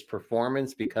judge his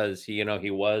performance because he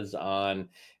was on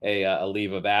a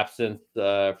leave of absence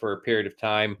for a period of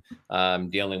time,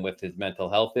 dealing with his mental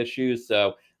health issues.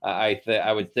 So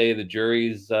I would say the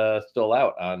jury's still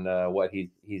out on what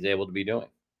he's able to be doing.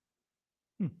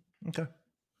 Okay.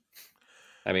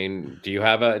 I mean, do you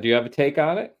have a take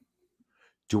on it?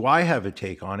 Do I have a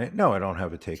take on it? No, I don't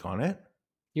have a take on it.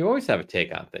 You always have a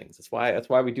take on things. That's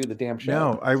why we do the damn show.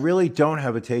 No, I really don't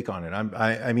have a take on it.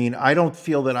 I mean, I don't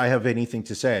feel that I have anything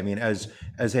to say. I mean, as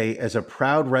a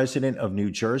proud resident of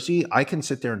New Jersey, I can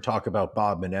sit there and talk about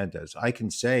Bob Menendez. I can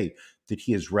say that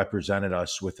he has represented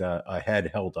us with a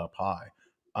head held up high.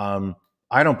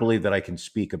 I don't believe that I can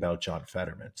speak about John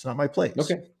Fetterman. It's not my place.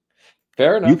 Okay,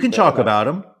 fair enough. You can talk about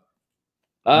him.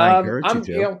 I encourage you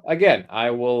to. You know, again,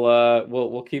 I will.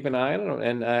 We'll keep an eye on it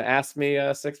and ask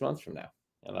me 6 months from now,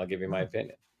 and I'll give you my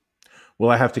opinion.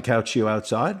 Will I have to couch you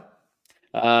outside?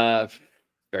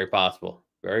 Very possible.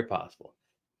 Very possible.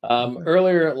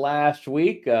 Earlier last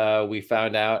week, we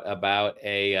found out about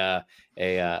a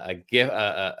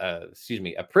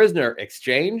prisoner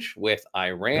exchange with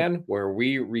Iran, where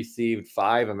we received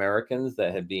 5 Americans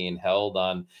that had been held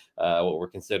on what were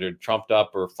considered trumped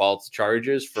up or false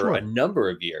charges for a number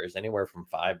of years, anywhere from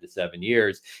 5 to 7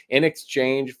 years, in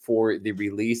exchange for the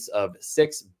release of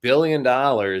 $6 billion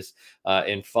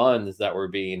in funds that were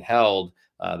being held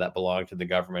that belonged to the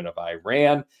government of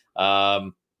Iran.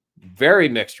 Very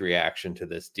mixed reaction to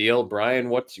this deal. Brian,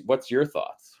 what's your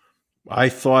thoughts? I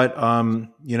thought,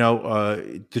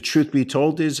 the truth be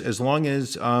told is, as long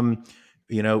as,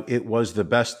 it was the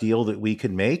best deal that we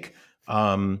could make,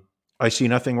 I see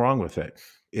nothing wrong with it.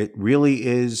 It really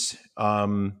is.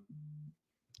 How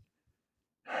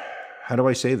do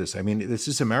I say this? I mean, this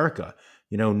is America.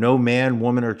 No man,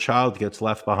 woman, or child gets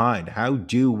left behind. How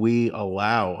do we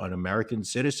allow an American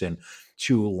citizen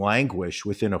to languish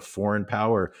within a foreign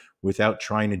power without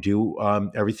trying to do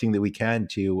everything that we can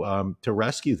to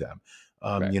rescue them?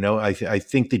 Right. I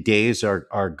think the days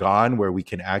are gone where we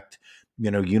can act,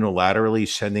 unilaterally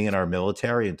sending in our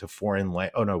military into foreign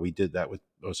land. Oh no, we did that with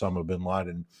Osama bin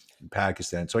Laden in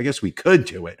Pakistan. So I guess we could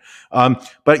do it.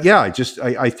 But yeah,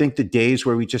 I think the days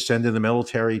where we just send in the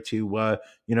military to,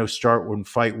 start and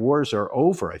fight wars are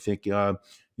over. I think,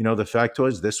 the fact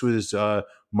was this was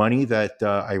money that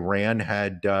Iran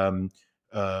had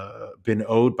been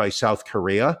owed by South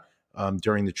Korea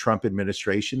during the Trump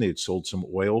administration. They had sold some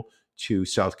oil to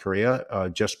South Korea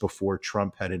just before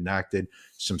Trump had enacted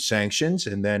some sanctions.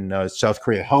 And then South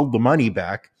Korea held the money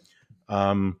back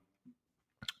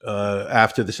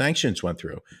after the sanctions went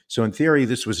through. So in theory,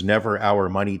 this was never our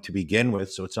money to begin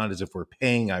with. So it's not as if we're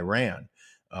paying Iran.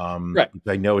 Right.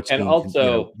 I know it's being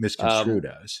also misconstrued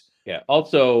as. Yeah.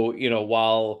 Also,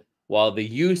 while the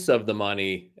use of the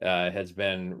money has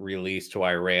been released to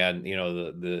Iran,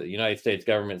 the United States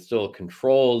government still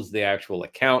controls the actual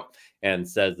account and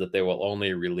says that they will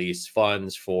only release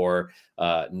funds for,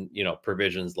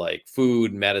 provisions like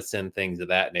food, medicine, things of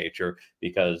that nature,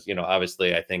 because,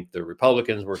 obviously, I think the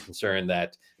Republicans were concerned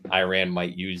that Iran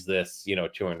might use this,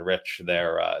 to enrich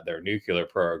their nuclear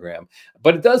program.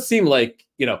 But it does seem like,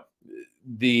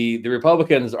 the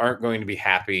Republicans aren't going to be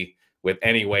happy with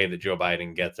any way that Joe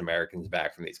Biden gets Americans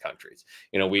back from these countries.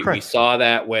 We saw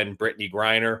that when Brittany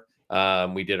Griner,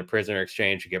 we did a prisoner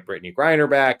exchange to get Brittany Griner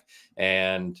back.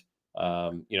 And,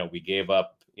 we gave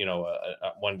up,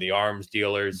 one of the arms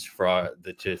dealers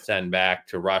to send back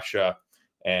to Russia.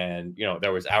 And,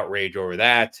 there was outrage over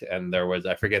that. And there was,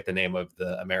 I forget the name of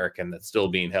the American that's still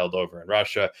being held over in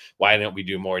Russia. Why didn't we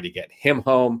do more to get him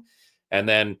home? And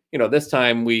then, this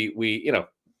time we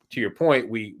to your point,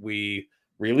 we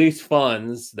release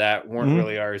funds that weren't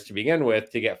really ours to begin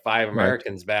with to get 5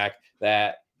 Americans back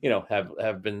that,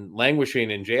 have been languishing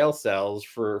in jail cells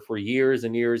for years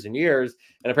and years and years.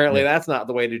 And apparently that's not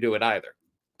the way to do it either.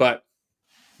 But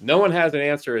no one has an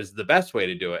answer as the best way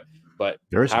to do it. But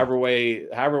however way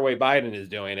Biden is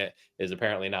doing it is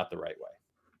apparently not the right way.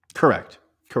 Correct.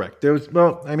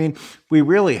 We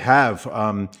really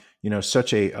have,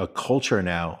 such a culture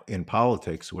now in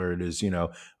politics where it is,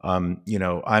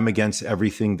 I'm against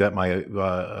everything that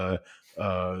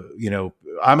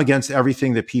I'm against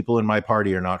everything that people in my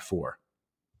party are not for.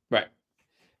 Right.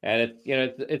 And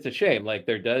it's a shame. Like,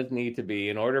 there does need to be,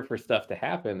 in order for stuff to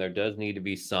happen, there does need to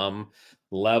be some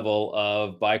level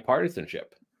of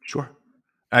bipartisanship. Sure.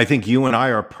 I think you and I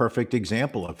are a perfect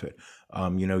example of it.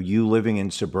 You living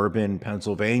in suburban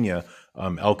Pennsylvania,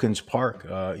 Elkins Park,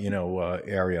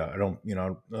 area.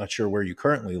 I'm not sure where you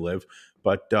currently live,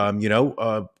 but,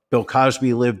 Bill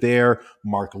Cosby lived there.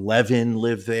 Mark Levin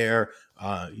lived there.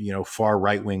 Far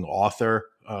right-wing author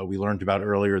we learned about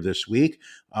earlier this week.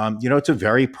 It's a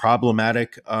very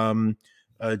problematic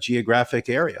geographic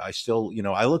area. I still,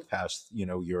 I look past,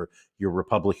 your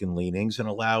Republican leanings and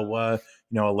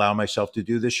allow myself to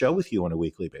do this show with you on a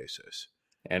weekly basis.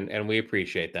 And we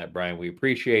appreciate that, Brian. We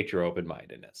appreciate your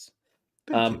open-mindedness.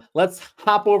 Thank you. Let's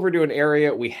hop over to an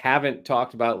area we haven't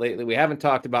talked about lately. We haven't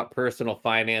talked about personal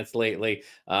finance lately.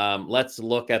 Let's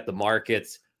look at the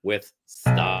markets with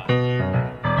stock.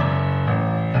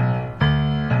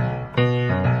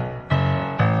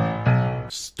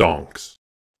 Stonks.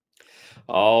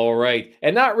 All right.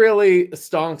 And not really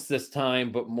stonks this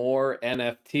time, but more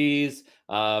NFTs.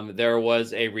 There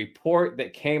was a report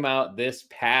that came out this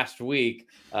past week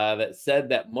that said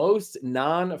that most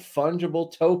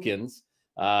non-fungible tokens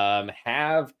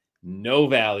have no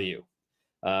value.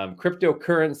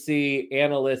 Cryptocurrency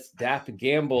analyst Dap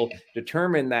Gamble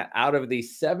determined that out of the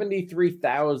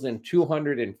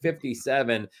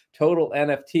 73,257 total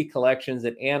NFT collections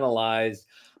it analyzed,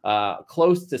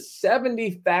 close to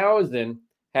 70,000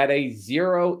 had a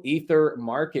zero Ether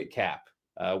market cap,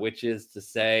 which is to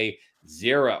say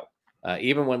zero.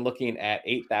 Even when looking at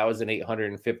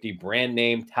 8,850 brand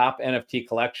name top NFT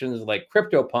collections like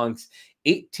CryptoPunks,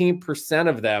 18%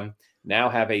 of them now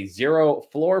have a zero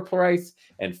floor price,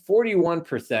 and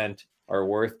 41% are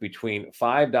worth between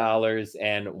 $5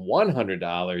 and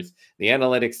 $100. The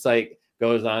analytics site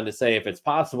goes on to say, if it's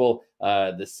possible,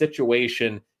 the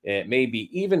situation may be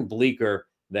even bleaker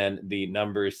than the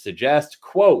numbers suggest.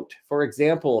 Quote, for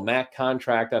example, MAC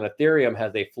contract on Ethereum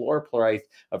has a floor price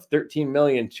of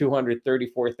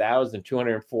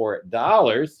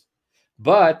 $13,234,204,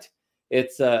 but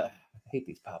it's I hate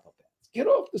these pop-up ads. Get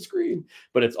off the screen.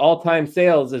 But its all-time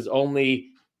sales is only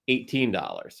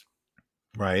 $18.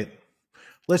 Right.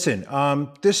 Listen,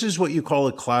 this is what you call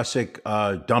a classic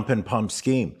dump and pump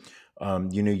scheme.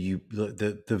 The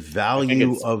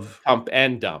value of pump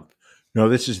and dump. No,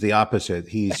 this is the opposite.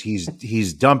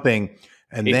 He's dumping,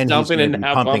 and he's then dumping he's going to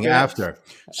be pumping after.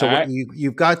 So right.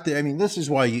 you've got this is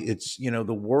why it's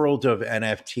the world of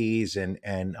NFTs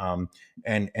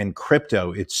and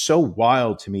crypto. It's so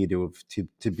wild to me to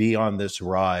be on this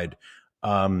ride,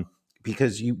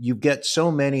 because you get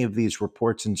so many of these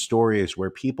reports and stories where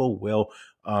people will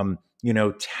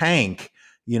tank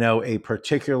a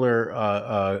particular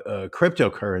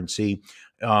cryptocurrency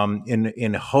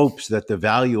in hopes that the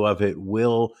value of it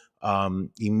will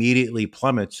immediately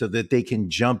plummet so that they can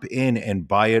jump in and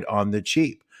buy it on the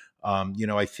cheap.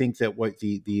 I think that what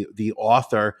the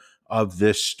author of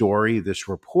this story, this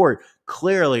report,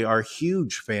 clearly are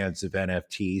huge fans of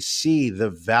NFTs, see the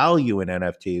value in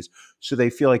NFTs. So they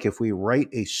feel like if we write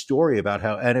a story about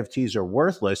how NFTs are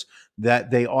worthless, that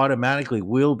they automatically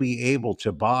will be able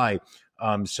to buy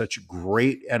such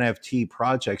great NFT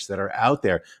projects that are out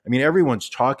there. I mean, everyone's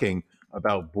talking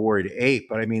about Bored Ape,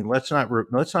 but I mean, let's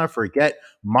not forget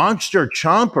Monster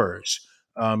Chompers,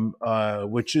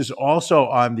 which is also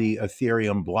on the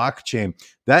Ethereum blockchain.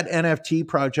 That NFT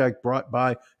project brought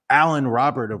by Alan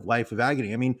Robert of Life of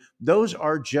Agony. I mean, those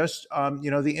are just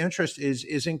the interest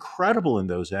is incredible in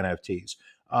those NFTs.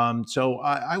 So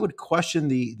I would question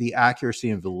the accuracy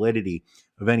and validity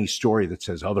of any story that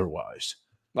says otherwise.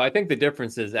 Well, I think the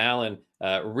difference is Alan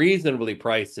reasonably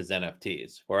priced his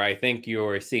NFTs, where I think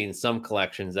you're seeing some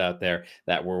collections out there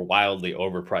that were wildly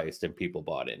overpriced and people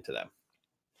bought into them.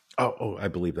 Oh, I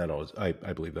believe that. I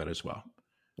believe that as well.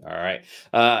 All right.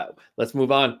 Let's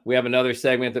move on. We have another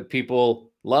segment that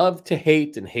people love to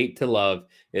hate and hate to love.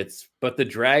 But the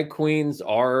drag queens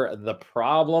are the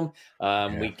problem.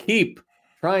 We keep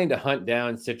trying to hunt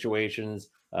down situations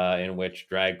in which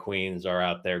drag queens are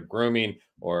out there grooming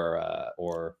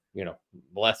or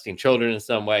molesting children in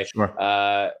some way. Sure.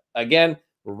 Again,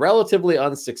 relatively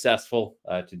unsuccessful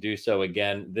to do so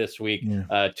again this week.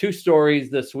 Two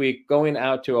stories this week going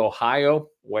out to Ohio,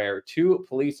 where two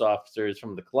police officers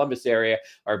from the Columbus area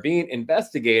are being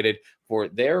investigated for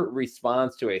their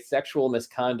response to a sexual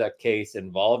misconduct case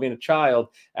involving a child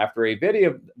after a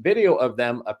video of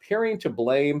them appearing to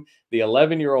blame the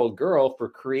 11-year-old girl for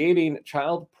creating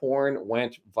child porn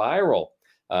went viral.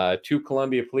 Two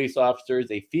Columbia police officers,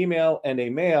 a female and a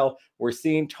male, were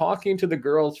seen talking to the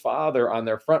girl's father on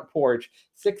their front porch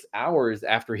 6 hours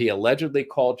after he allegedly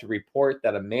called to report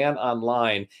that a man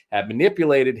online had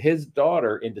manipulated his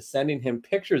daughter into sending him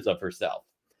pictures of herself.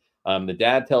 The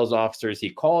dad tells officers he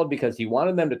called because he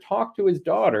wanted them to talk to his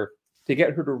daughter to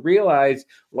get her to realize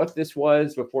what this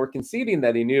was before conceding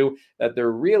that he knew that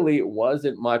there really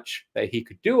wasn't much that he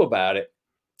could do about it.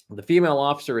 The female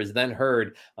officer is then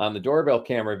heard on the doorbell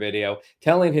camera video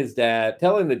telling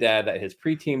the dad that his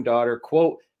preteen daughter,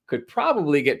 quote, could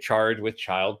probably get charged with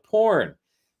child porn.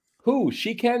 Who?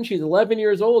 She can. She's 11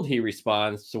 years old, he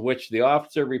responds, to which the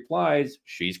officer replies,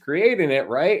 she's creating it,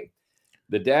 right?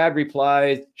 The dad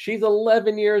replies, she's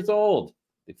 11 years old.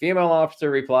 The female officer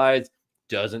replies,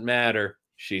 doesn't matter.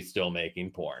 She's still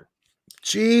making porn.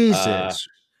 Jesus.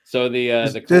 So the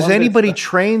Does Columbus, anybody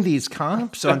train these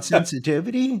cops on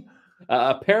sensitivity?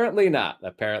 Apparently not.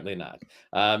 Apparently not.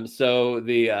 So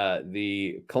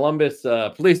the Columbus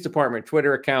Police Department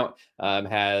Twitter account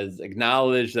has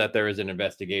acknowledged that there is an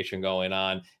investigation going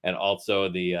on, and also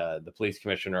the police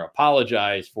commissioner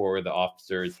apologized for the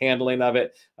officer's handling of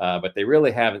it. But they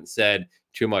really haven't said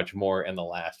too much more in the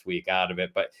last week out of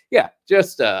it. But yeah,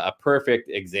 just a perfect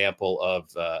example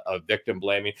of victim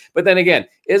blaming. But then again,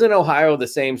 isn't Ohio the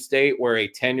same state where a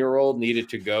 10-year-old needed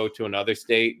to go to another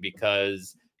state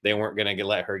because they weren't going to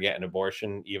let her get an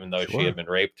abortion, even though she had been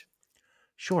raped?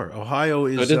 Sure. Ohio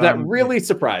is. So does that really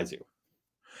surprise you?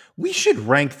 We should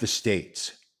rank the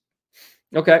states.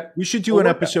 Okay. We should do an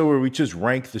episode where we just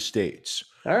rank the states.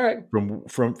 All right.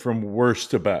 From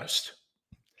worst to best.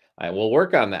 All right, we'll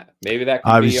work on that. Maybe that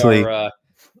could Obviously, be our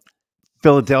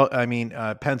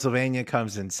Philadelphia. Pennsylvania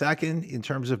comes in second in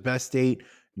terms of best state.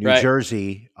 New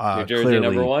Jersey, New Jersey clearly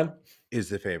number one is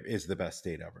the best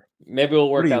state ever. Maybe we'll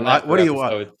work on that. What do you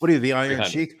want? What are you, the Iron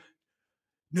Sheik?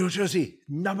 New Jersey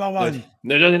number one.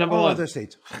 New Jersey number one. All other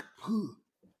states.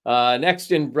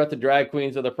 Next in Brett the Drag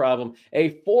Queens are the problem.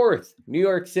 A fourth New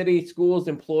York City schools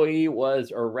employee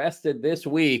was arrested this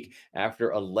week after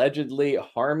allegedly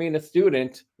harming a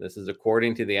student. This is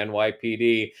according to the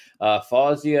NYPD.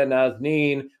 Fawzia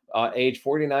Nazneen, age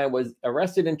 49, was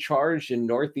arrested and charged in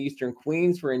northeastern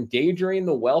Queens for endangering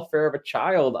the welfare of a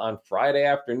child on Friday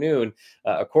afternoon.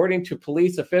 According to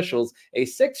police officials, a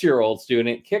 6-year-old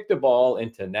student kicked a ball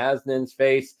into Nazneen's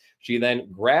face. She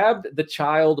then grabbed the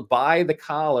child by the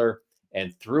collar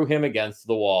and threw him against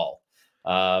the wall.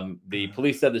 The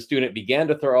police said the student began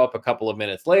to throw up a couple of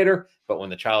minutes later, but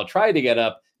when the child tried to get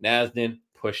up, Nazneen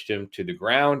pushed him to the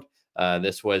ground.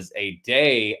 This was a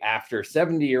day after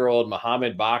 70-year-old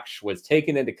Mohammed Baksh was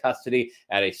taken into custody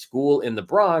at a school in the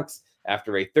Bronx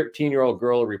after a 13-year-old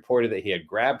girl reported that he had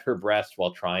grabbed her breast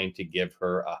while trying to give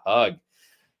her a hug.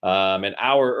 An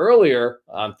hour earlier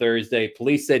on Thursday,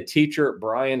 police said teacher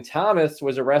Brian Thomas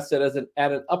was arrested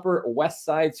at an Upper West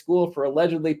Side school for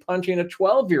allegedly punching a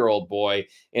 12-year-old boy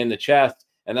in the chest.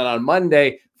 And then on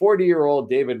Monday, 40-year-old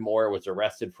David Moore was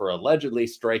arrested for allegedly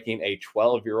striking a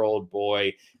 12-year-old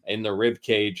boy in the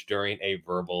ribcage during a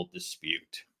verbal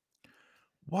dispute.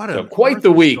 So quite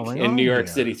the week in New York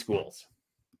City schools.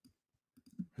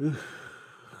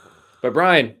 But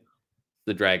Brian,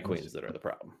 the drag queens that are the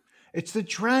problem. It's the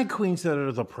drag queens that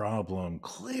are the problem.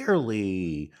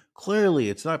 Clearly,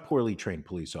 it's not poorly trained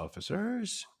police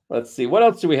officers. Let's see. What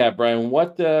else do we have, Brian?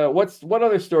 What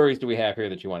other stories do we have here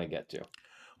that you want to get to?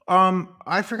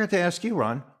 I forgot to ask you,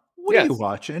 Ron. What are you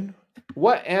watching?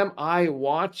 What am I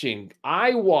watching?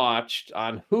 I watched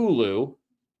on Hulu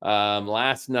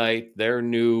last night their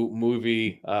new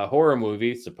movie, horror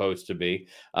movie, supposed to be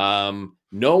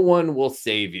No One Will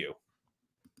Save You.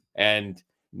 And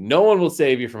no one will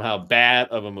save you from how bad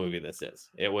of a movie this is.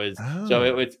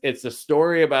 It's a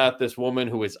story about this woman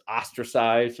who is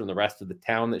ostracized from the rest of the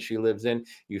town that she lives in.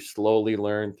 You slowly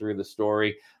learn through the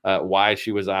story why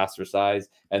she was ostracized.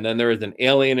 And then there is an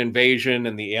alien invasion,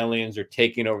 and the aliens are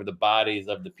taking over the bodies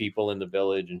of the people in the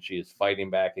village, and she is fighting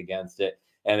back against it.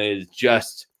 And it is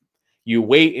just, you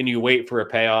wait and you wait for a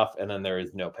payoff, and then there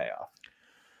is no payoff.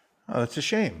 Oh, that's a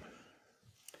shame.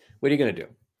 What are you going to do?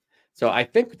 So I'm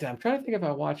trying to think if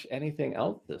I watched anything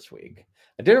else this week.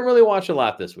 I didn't really watch a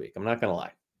lot this week. I'm not going to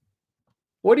lie.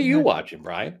 What are you watching,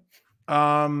 Brian?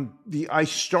 I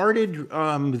started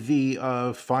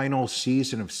the final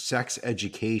season of Sex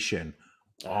Education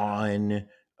on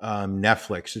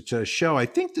Netflix. It's a show. I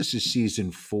think this is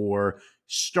season 4.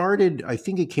 I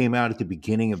think it came out at the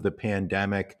beginning of the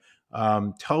pandemic.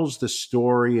 Tells the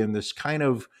story in this kind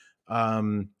of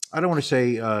I don't want to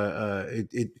say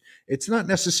it's not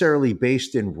necessarily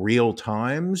based in real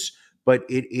times, but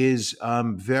it is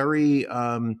very.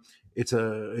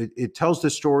 It tells the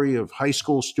story of high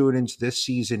school students this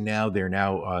season. Now they're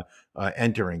now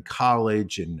entering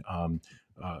college and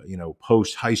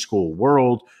post high school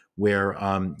world where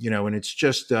and it's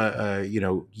just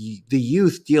the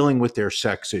youth dealing with their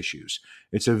sex issues.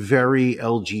 It's a very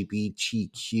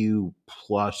LGBTQ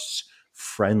plus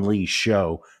friendly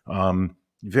show.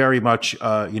 Very much,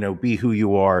 be who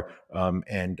you are,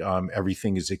 and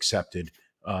everything is accepted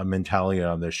mentality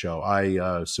on this show.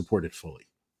 I support it fully.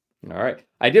 All right.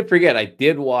 I did forget. I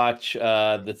did watch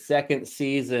the second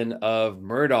season of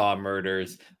Murdaugh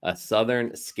Murders, a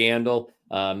Southern Scandal.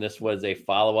 This was a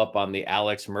follow-up on the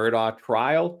Alex Murdaugh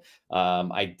trial.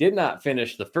 I did not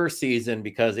finish the first season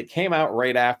because it came out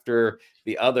right after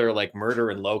the other, like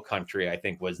Murder in Low Country, I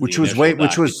think was Which the was initial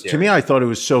which was to me, docuseries. I thought it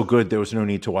was so good there was no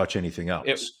need to watch anything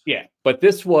else. Yeah, but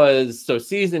this was, so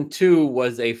season 2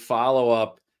 was a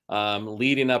follow-up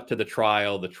leading up to the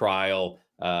trial,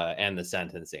 and the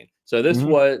sentencing. So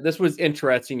this was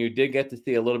interesting. You did get to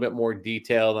see a little bit more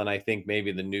detail than I think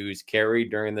maybe the news carried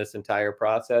during this entire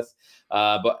process.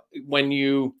 But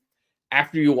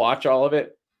after you watch all of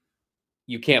it,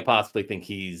 you can't possibly think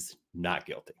he's not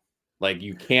guilty. Like,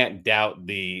 you can't doubt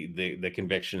the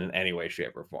conviction in any way,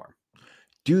 shape, or form.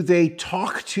 Do they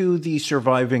talk to the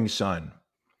surviving son?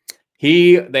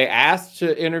 They asked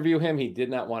to interview him. He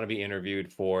did not want to be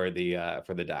interviewed for the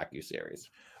docuseries.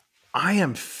 I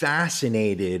am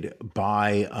fascinated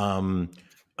by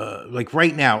like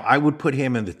right now, I would put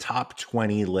him in the top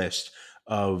 20 list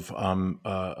of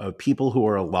people who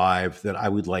are alive that I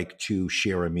would like to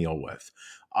share a meal with.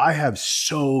 I have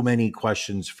so many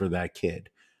questions for that kid.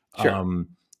 Sure.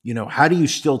 You know, how do you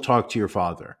still talk to your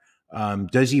father?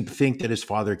 Does he think that his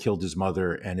father killed his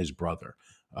mother and his brother?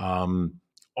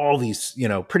 All these, you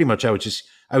know, pretty much I would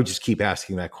just keep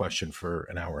asking that question for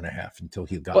an hour and a half until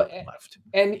he got left.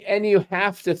 And you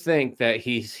have to think that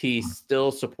he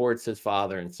still supports his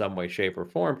father in some way, shape, or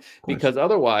form, because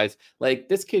otherwise, like,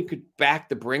 this kid could back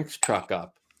the Brinks truck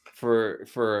up for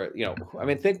you know, I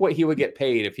mean, think what he would get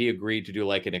paid if he agreed to do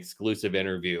like an exclusive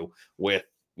interview with,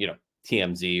 you know,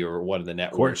 TMZ or one of the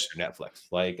networks or Netflix.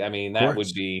 Like, I mean, that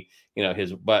would be, you know,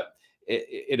 but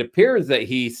it appears that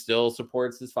he still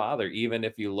supports his father, even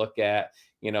if you look at,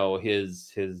 you know,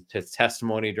 his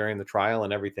testimony during the trial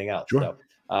and everything else. Sure. So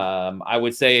I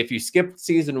would say if you skipped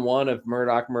season 1 of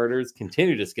Murdaugh Murders,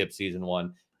 continue to skip season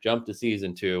 1, jump to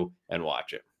season 2 and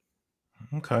watch it.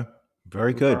 Okay.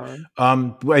 Very good.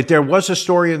 There was a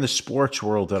story in the sports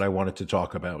world that I wanted to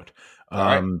talk about.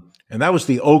 And that was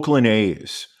the Oakland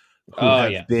A's, who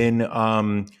have been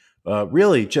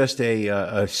really just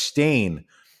a stain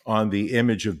on the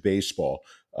image of baseball.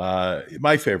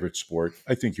 My favorite sport,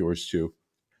 I think yours too.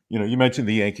 You know, you mentioned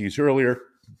the Yankees earlier.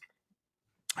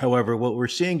 However, what we're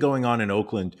seeing going on in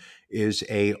Oakland is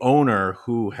a owner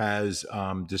who has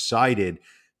decided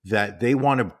that they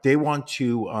want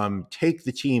to take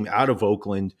the team out of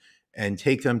Oakland and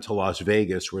take them to Las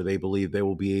Vegas, where they believe they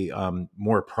will be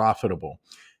more profitable.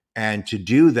 And to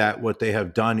do that, what they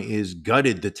have done is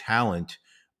gutted the talent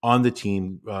on the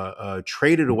team,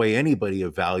 traded away anybody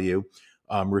of value,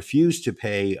 refused to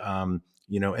pay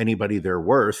you know, anybody their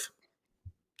worth.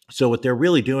 So what they're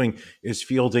really doing is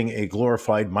fielding a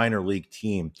glorified minor league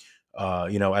team,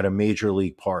 you know, at a major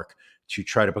league park to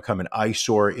try to become an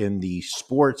eyesore in the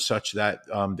sport, such that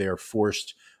they're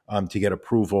forced to get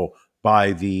approval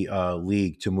by the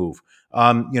league to move.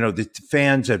 You know, the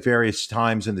fans at various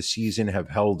times in the season have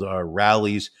held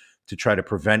rallies to try to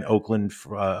prevent Oakland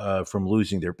from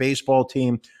losing their baseball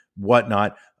team,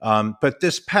 whatnot. But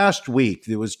this past week,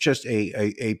 there was just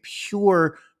a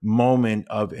pure moment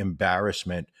of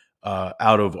embarrassment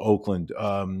out of Oakland.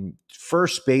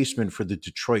 First baseman for the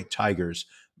Detroit Tigers,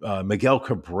 Miguel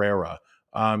Cabrera,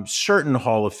 certain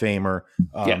Hall of Famer,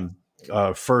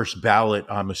 first ballot,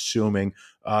 I'm assuming.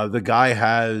 The guy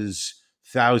has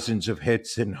thousands of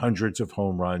hits and hundreds of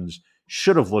home runs.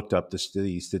 Should have looked up the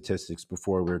statistics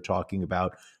before we were talking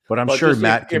about, but I'm sure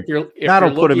Matt will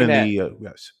put him in the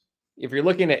yes. If you're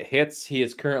looking at hits, he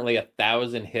is currently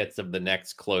 1,000 hits of the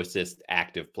next closest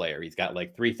active player. He's got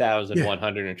like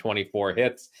 3,124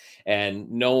 hits,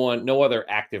 and no other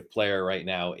active player right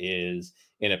now is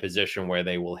in a position where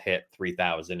they will hit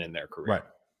 3,000 in their career.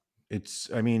 Right.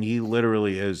 I mean, he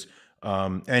literally is,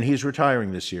 and he's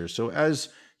retiring this year. So as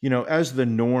you know, as the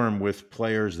norm with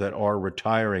players that are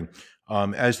retiring,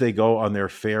 as they go on their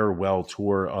farewell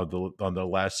tour on the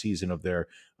last season of their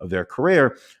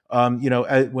career, you know,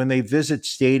 when they visit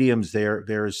stadiums,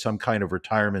 there is some kind of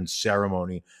retirement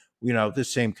ceremony. You know, the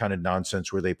same kind of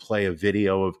nonsense where they play a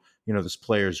video of, you know, this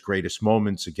player's greatest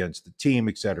moments against the team,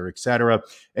 et cetera, et cetera.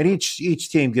 And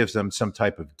each team gives them some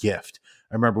type of gift.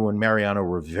 I remember when Mariano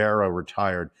Rivera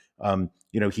retired,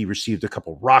 you know, he received a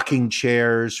couple rocking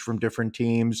chairs from different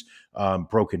teams,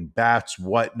 broken bats,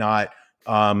 whatnot.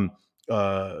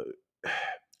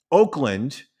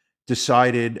 Oakland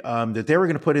decided that they were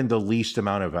going to put in the least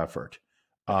amount of effort.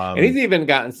 And he's even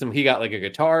gotten he got like a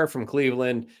guitar from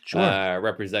Cleveland, sure,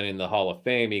 representing the Hall of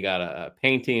Fame. He got a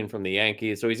painting from the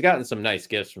Yankees. So he's gotten some nice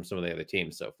gifts from some of the other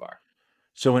teams so far.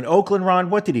 So in Oakland, Ron,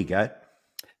 what did he get?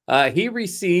 He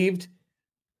received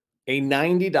a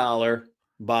 $90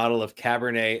 bottle of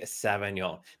Cabernet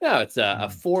Sauvignon. Now it's a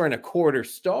 4 1/4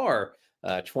 star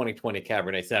 2020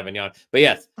 Cabernet Sauvignon. But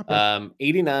yes,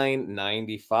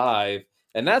 89.95,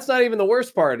 and that's not even the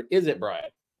worst part, is it, Brian?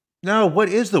 No, what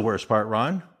is the worst part,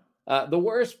 Ron? The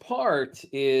worst part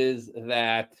is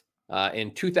that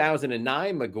in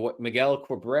 2009, Miguel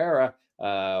Cabrera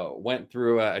went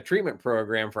through a treatment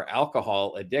program for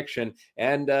alcohol addiction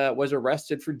and was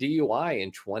arrested for DUI in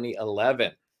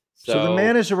 2011. So the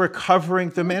man is a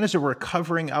recovering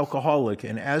alcoholic,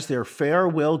 and as their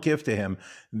farewell gift to him,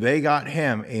 they got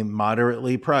him a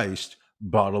moderately priced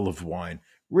bottle of wine.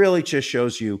 Really just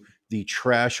shows you the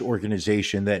trash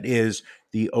organization that is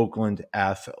the Oakland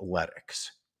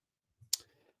Athletics.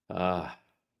 Well,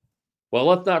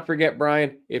 let's not forget,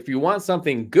 Brian, if you want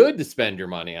something good to spend your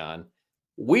money on,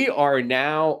 we are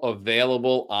now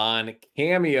available on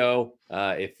Cameo.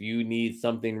 If you need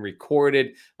something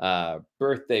recorded,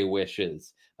 birthday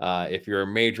wishes, if you're a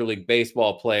Major League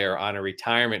Baseball player on a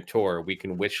retirement tour, we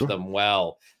can wish them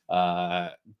well.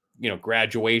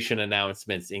 Graduation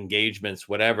announcements, engagements,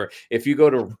 whatever. If you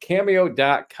go to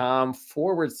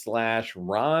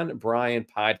cameo.com/Ron Bryan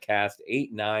Podcast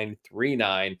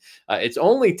 8939, it's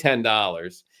only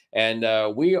 $10.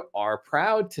 And we are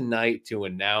proud tonight to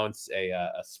announce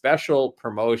a special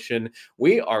promotion.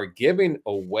 We are giving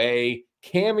away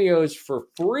cameos for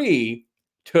free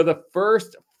to the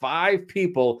first 5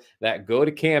 people that go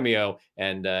to Cameo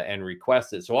and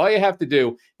request it. So all you have to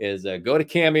do is go to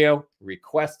Cameo,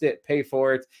 request it, pay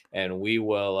for it, and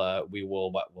we'll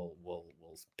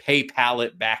PayPal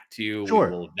it back to you.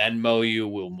 Sure. We will Venmo you.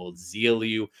 We'll Zeal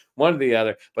you, one or the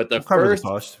other. But the We'll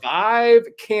first 5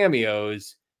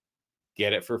 cameos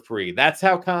get it for free. That's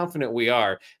how confident we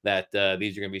are that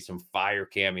these are going to be some fire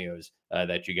cameos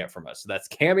that you get from us. So that's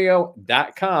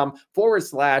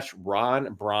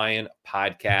cameo.com/Ron Bryan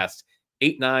Podcast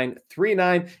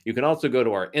 8939. You can also go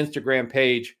to our Instagram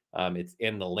page. It's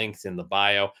in the links in the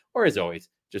bio, or as always,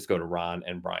 just go to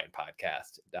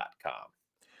ronandbrianpodcast.com.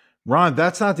 Ron,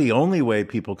 that's not the only way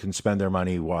people can spend their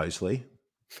money wisely.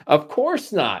 Of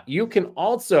course not. You can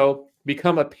also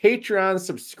become a Patreon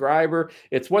subscriber.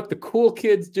 It's what the cool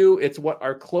kids do. It's what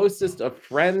our closest of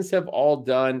friends have all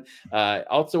done.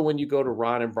 Also, when you go to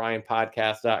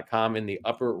ronandbrianpodcast.com, in the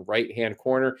upper right-hand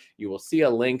corner, you will see a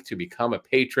link to become a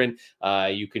patron.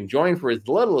 You can join for as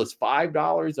little as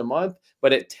 $5 a month,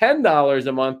 but at $10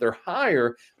 a month or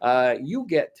higher, you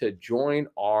get to join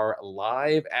our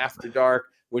live After Dark,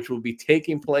 which will be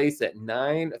taking place at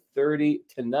 9:30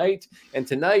 tonight. And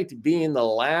tonight being the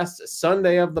last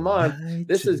Sunday of the month,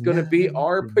 this is going to be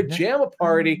our pajama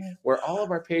party where all of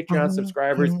our Patreon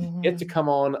subscribers get to come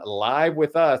on live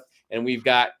with us. And we've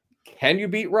got Can You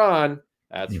Beat Ron?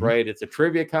 That's right. It's a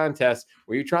trivia contest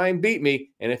where you try and beat me.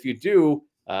 And if you do,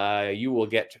 you will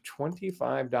get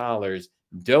 $25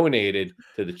 donated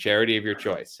to the charity of your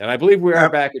choice. And I believe we are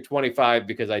back at 25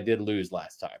 because I did lose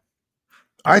last time.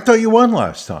 I thought you won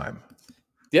last time.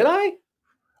 Did I?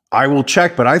 I will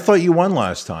check, but I thought you won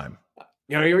last time.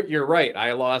 You're right.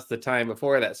 I lost the time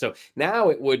before that. So now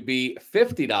it would be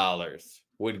 $50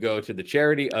 would go to the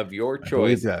charity of your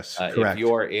choice. Yes, if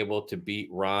you are able to beat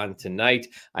Ron tonight.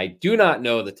 I do not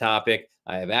know the topic.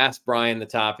 I have asked Brian the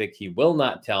topic. He will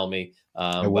not tell me.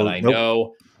 But I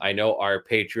know our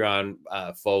Patreon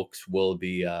folks will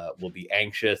be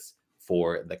anxious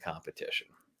for the competition.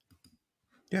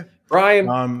 Yeah,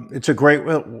 Brian. It's a great.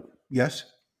 Yes.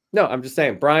 No, I'm just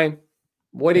saying, Brian.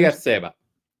 What do you have to say about it?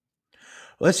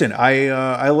 Listen,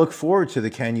 I look forward to the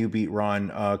Can You Beat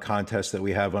Ron contest that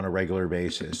we have on a regular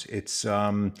basis. It's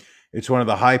one of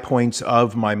the high points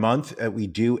of my month that we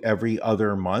do every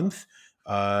other month,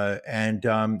 and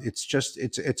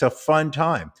it's a fun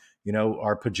time. You know,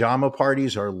 our pajama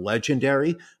parties are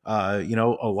legendary. A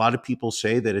lot of people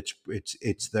say that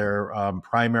it's their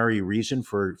primary reason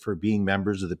for being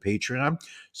members of the Patreon.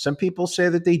 Some people say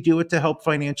that they do it to help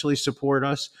financially support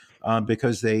us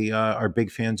because they are big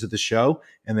fans of the show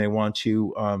and they want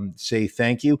to say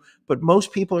thank you. But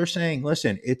most people are saying,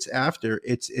 listen, it's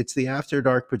the After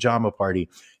Dark Pajama Party.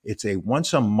 It's a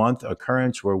once a month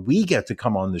occurrence where we get to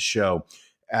come on the show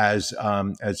as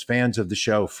fans of the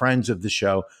show, friends of the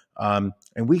show. And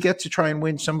we get to try and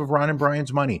win some of Ron and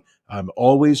Brian's money.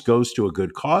 Always goes to a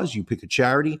good cause. You pick a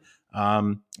charity,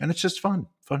 and it's just fun.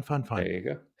 There you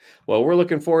go. Well, we're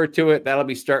looking forward to it. That'll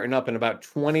be starting up in about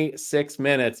 26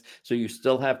 minutes. So you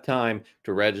still have time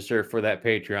to register for that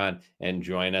Patreon and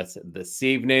join us this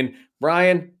evening.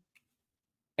 Brian,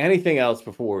 anything else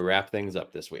before we wrap things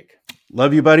up this week?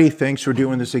 Love you, buddy. Thanks for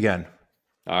doing this again.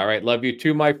 All right. Love you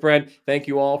too, my friend. Thank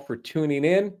you all for tuning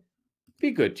in. Be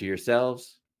good to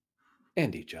yourselves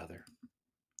and each other.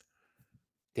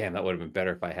 Damn, that would have been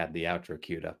better if I had the outro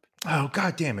queued up. Oh,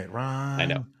 God damn it, Ron. I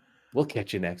know. We'll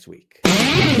catch you next week.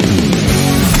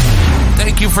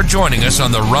 Thank you for joining us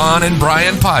on the Ron and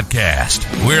Brian podcast.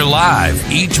 We're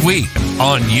live each week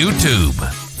on YouTube,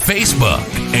 Facebook,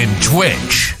 and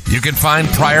Twitch. You can find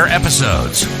prior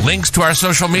episodes, links to our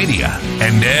social media,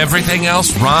 and everything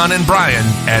else Ron and Brian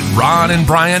at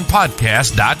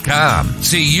ronandbrianpodcast.com.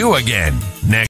 See you again next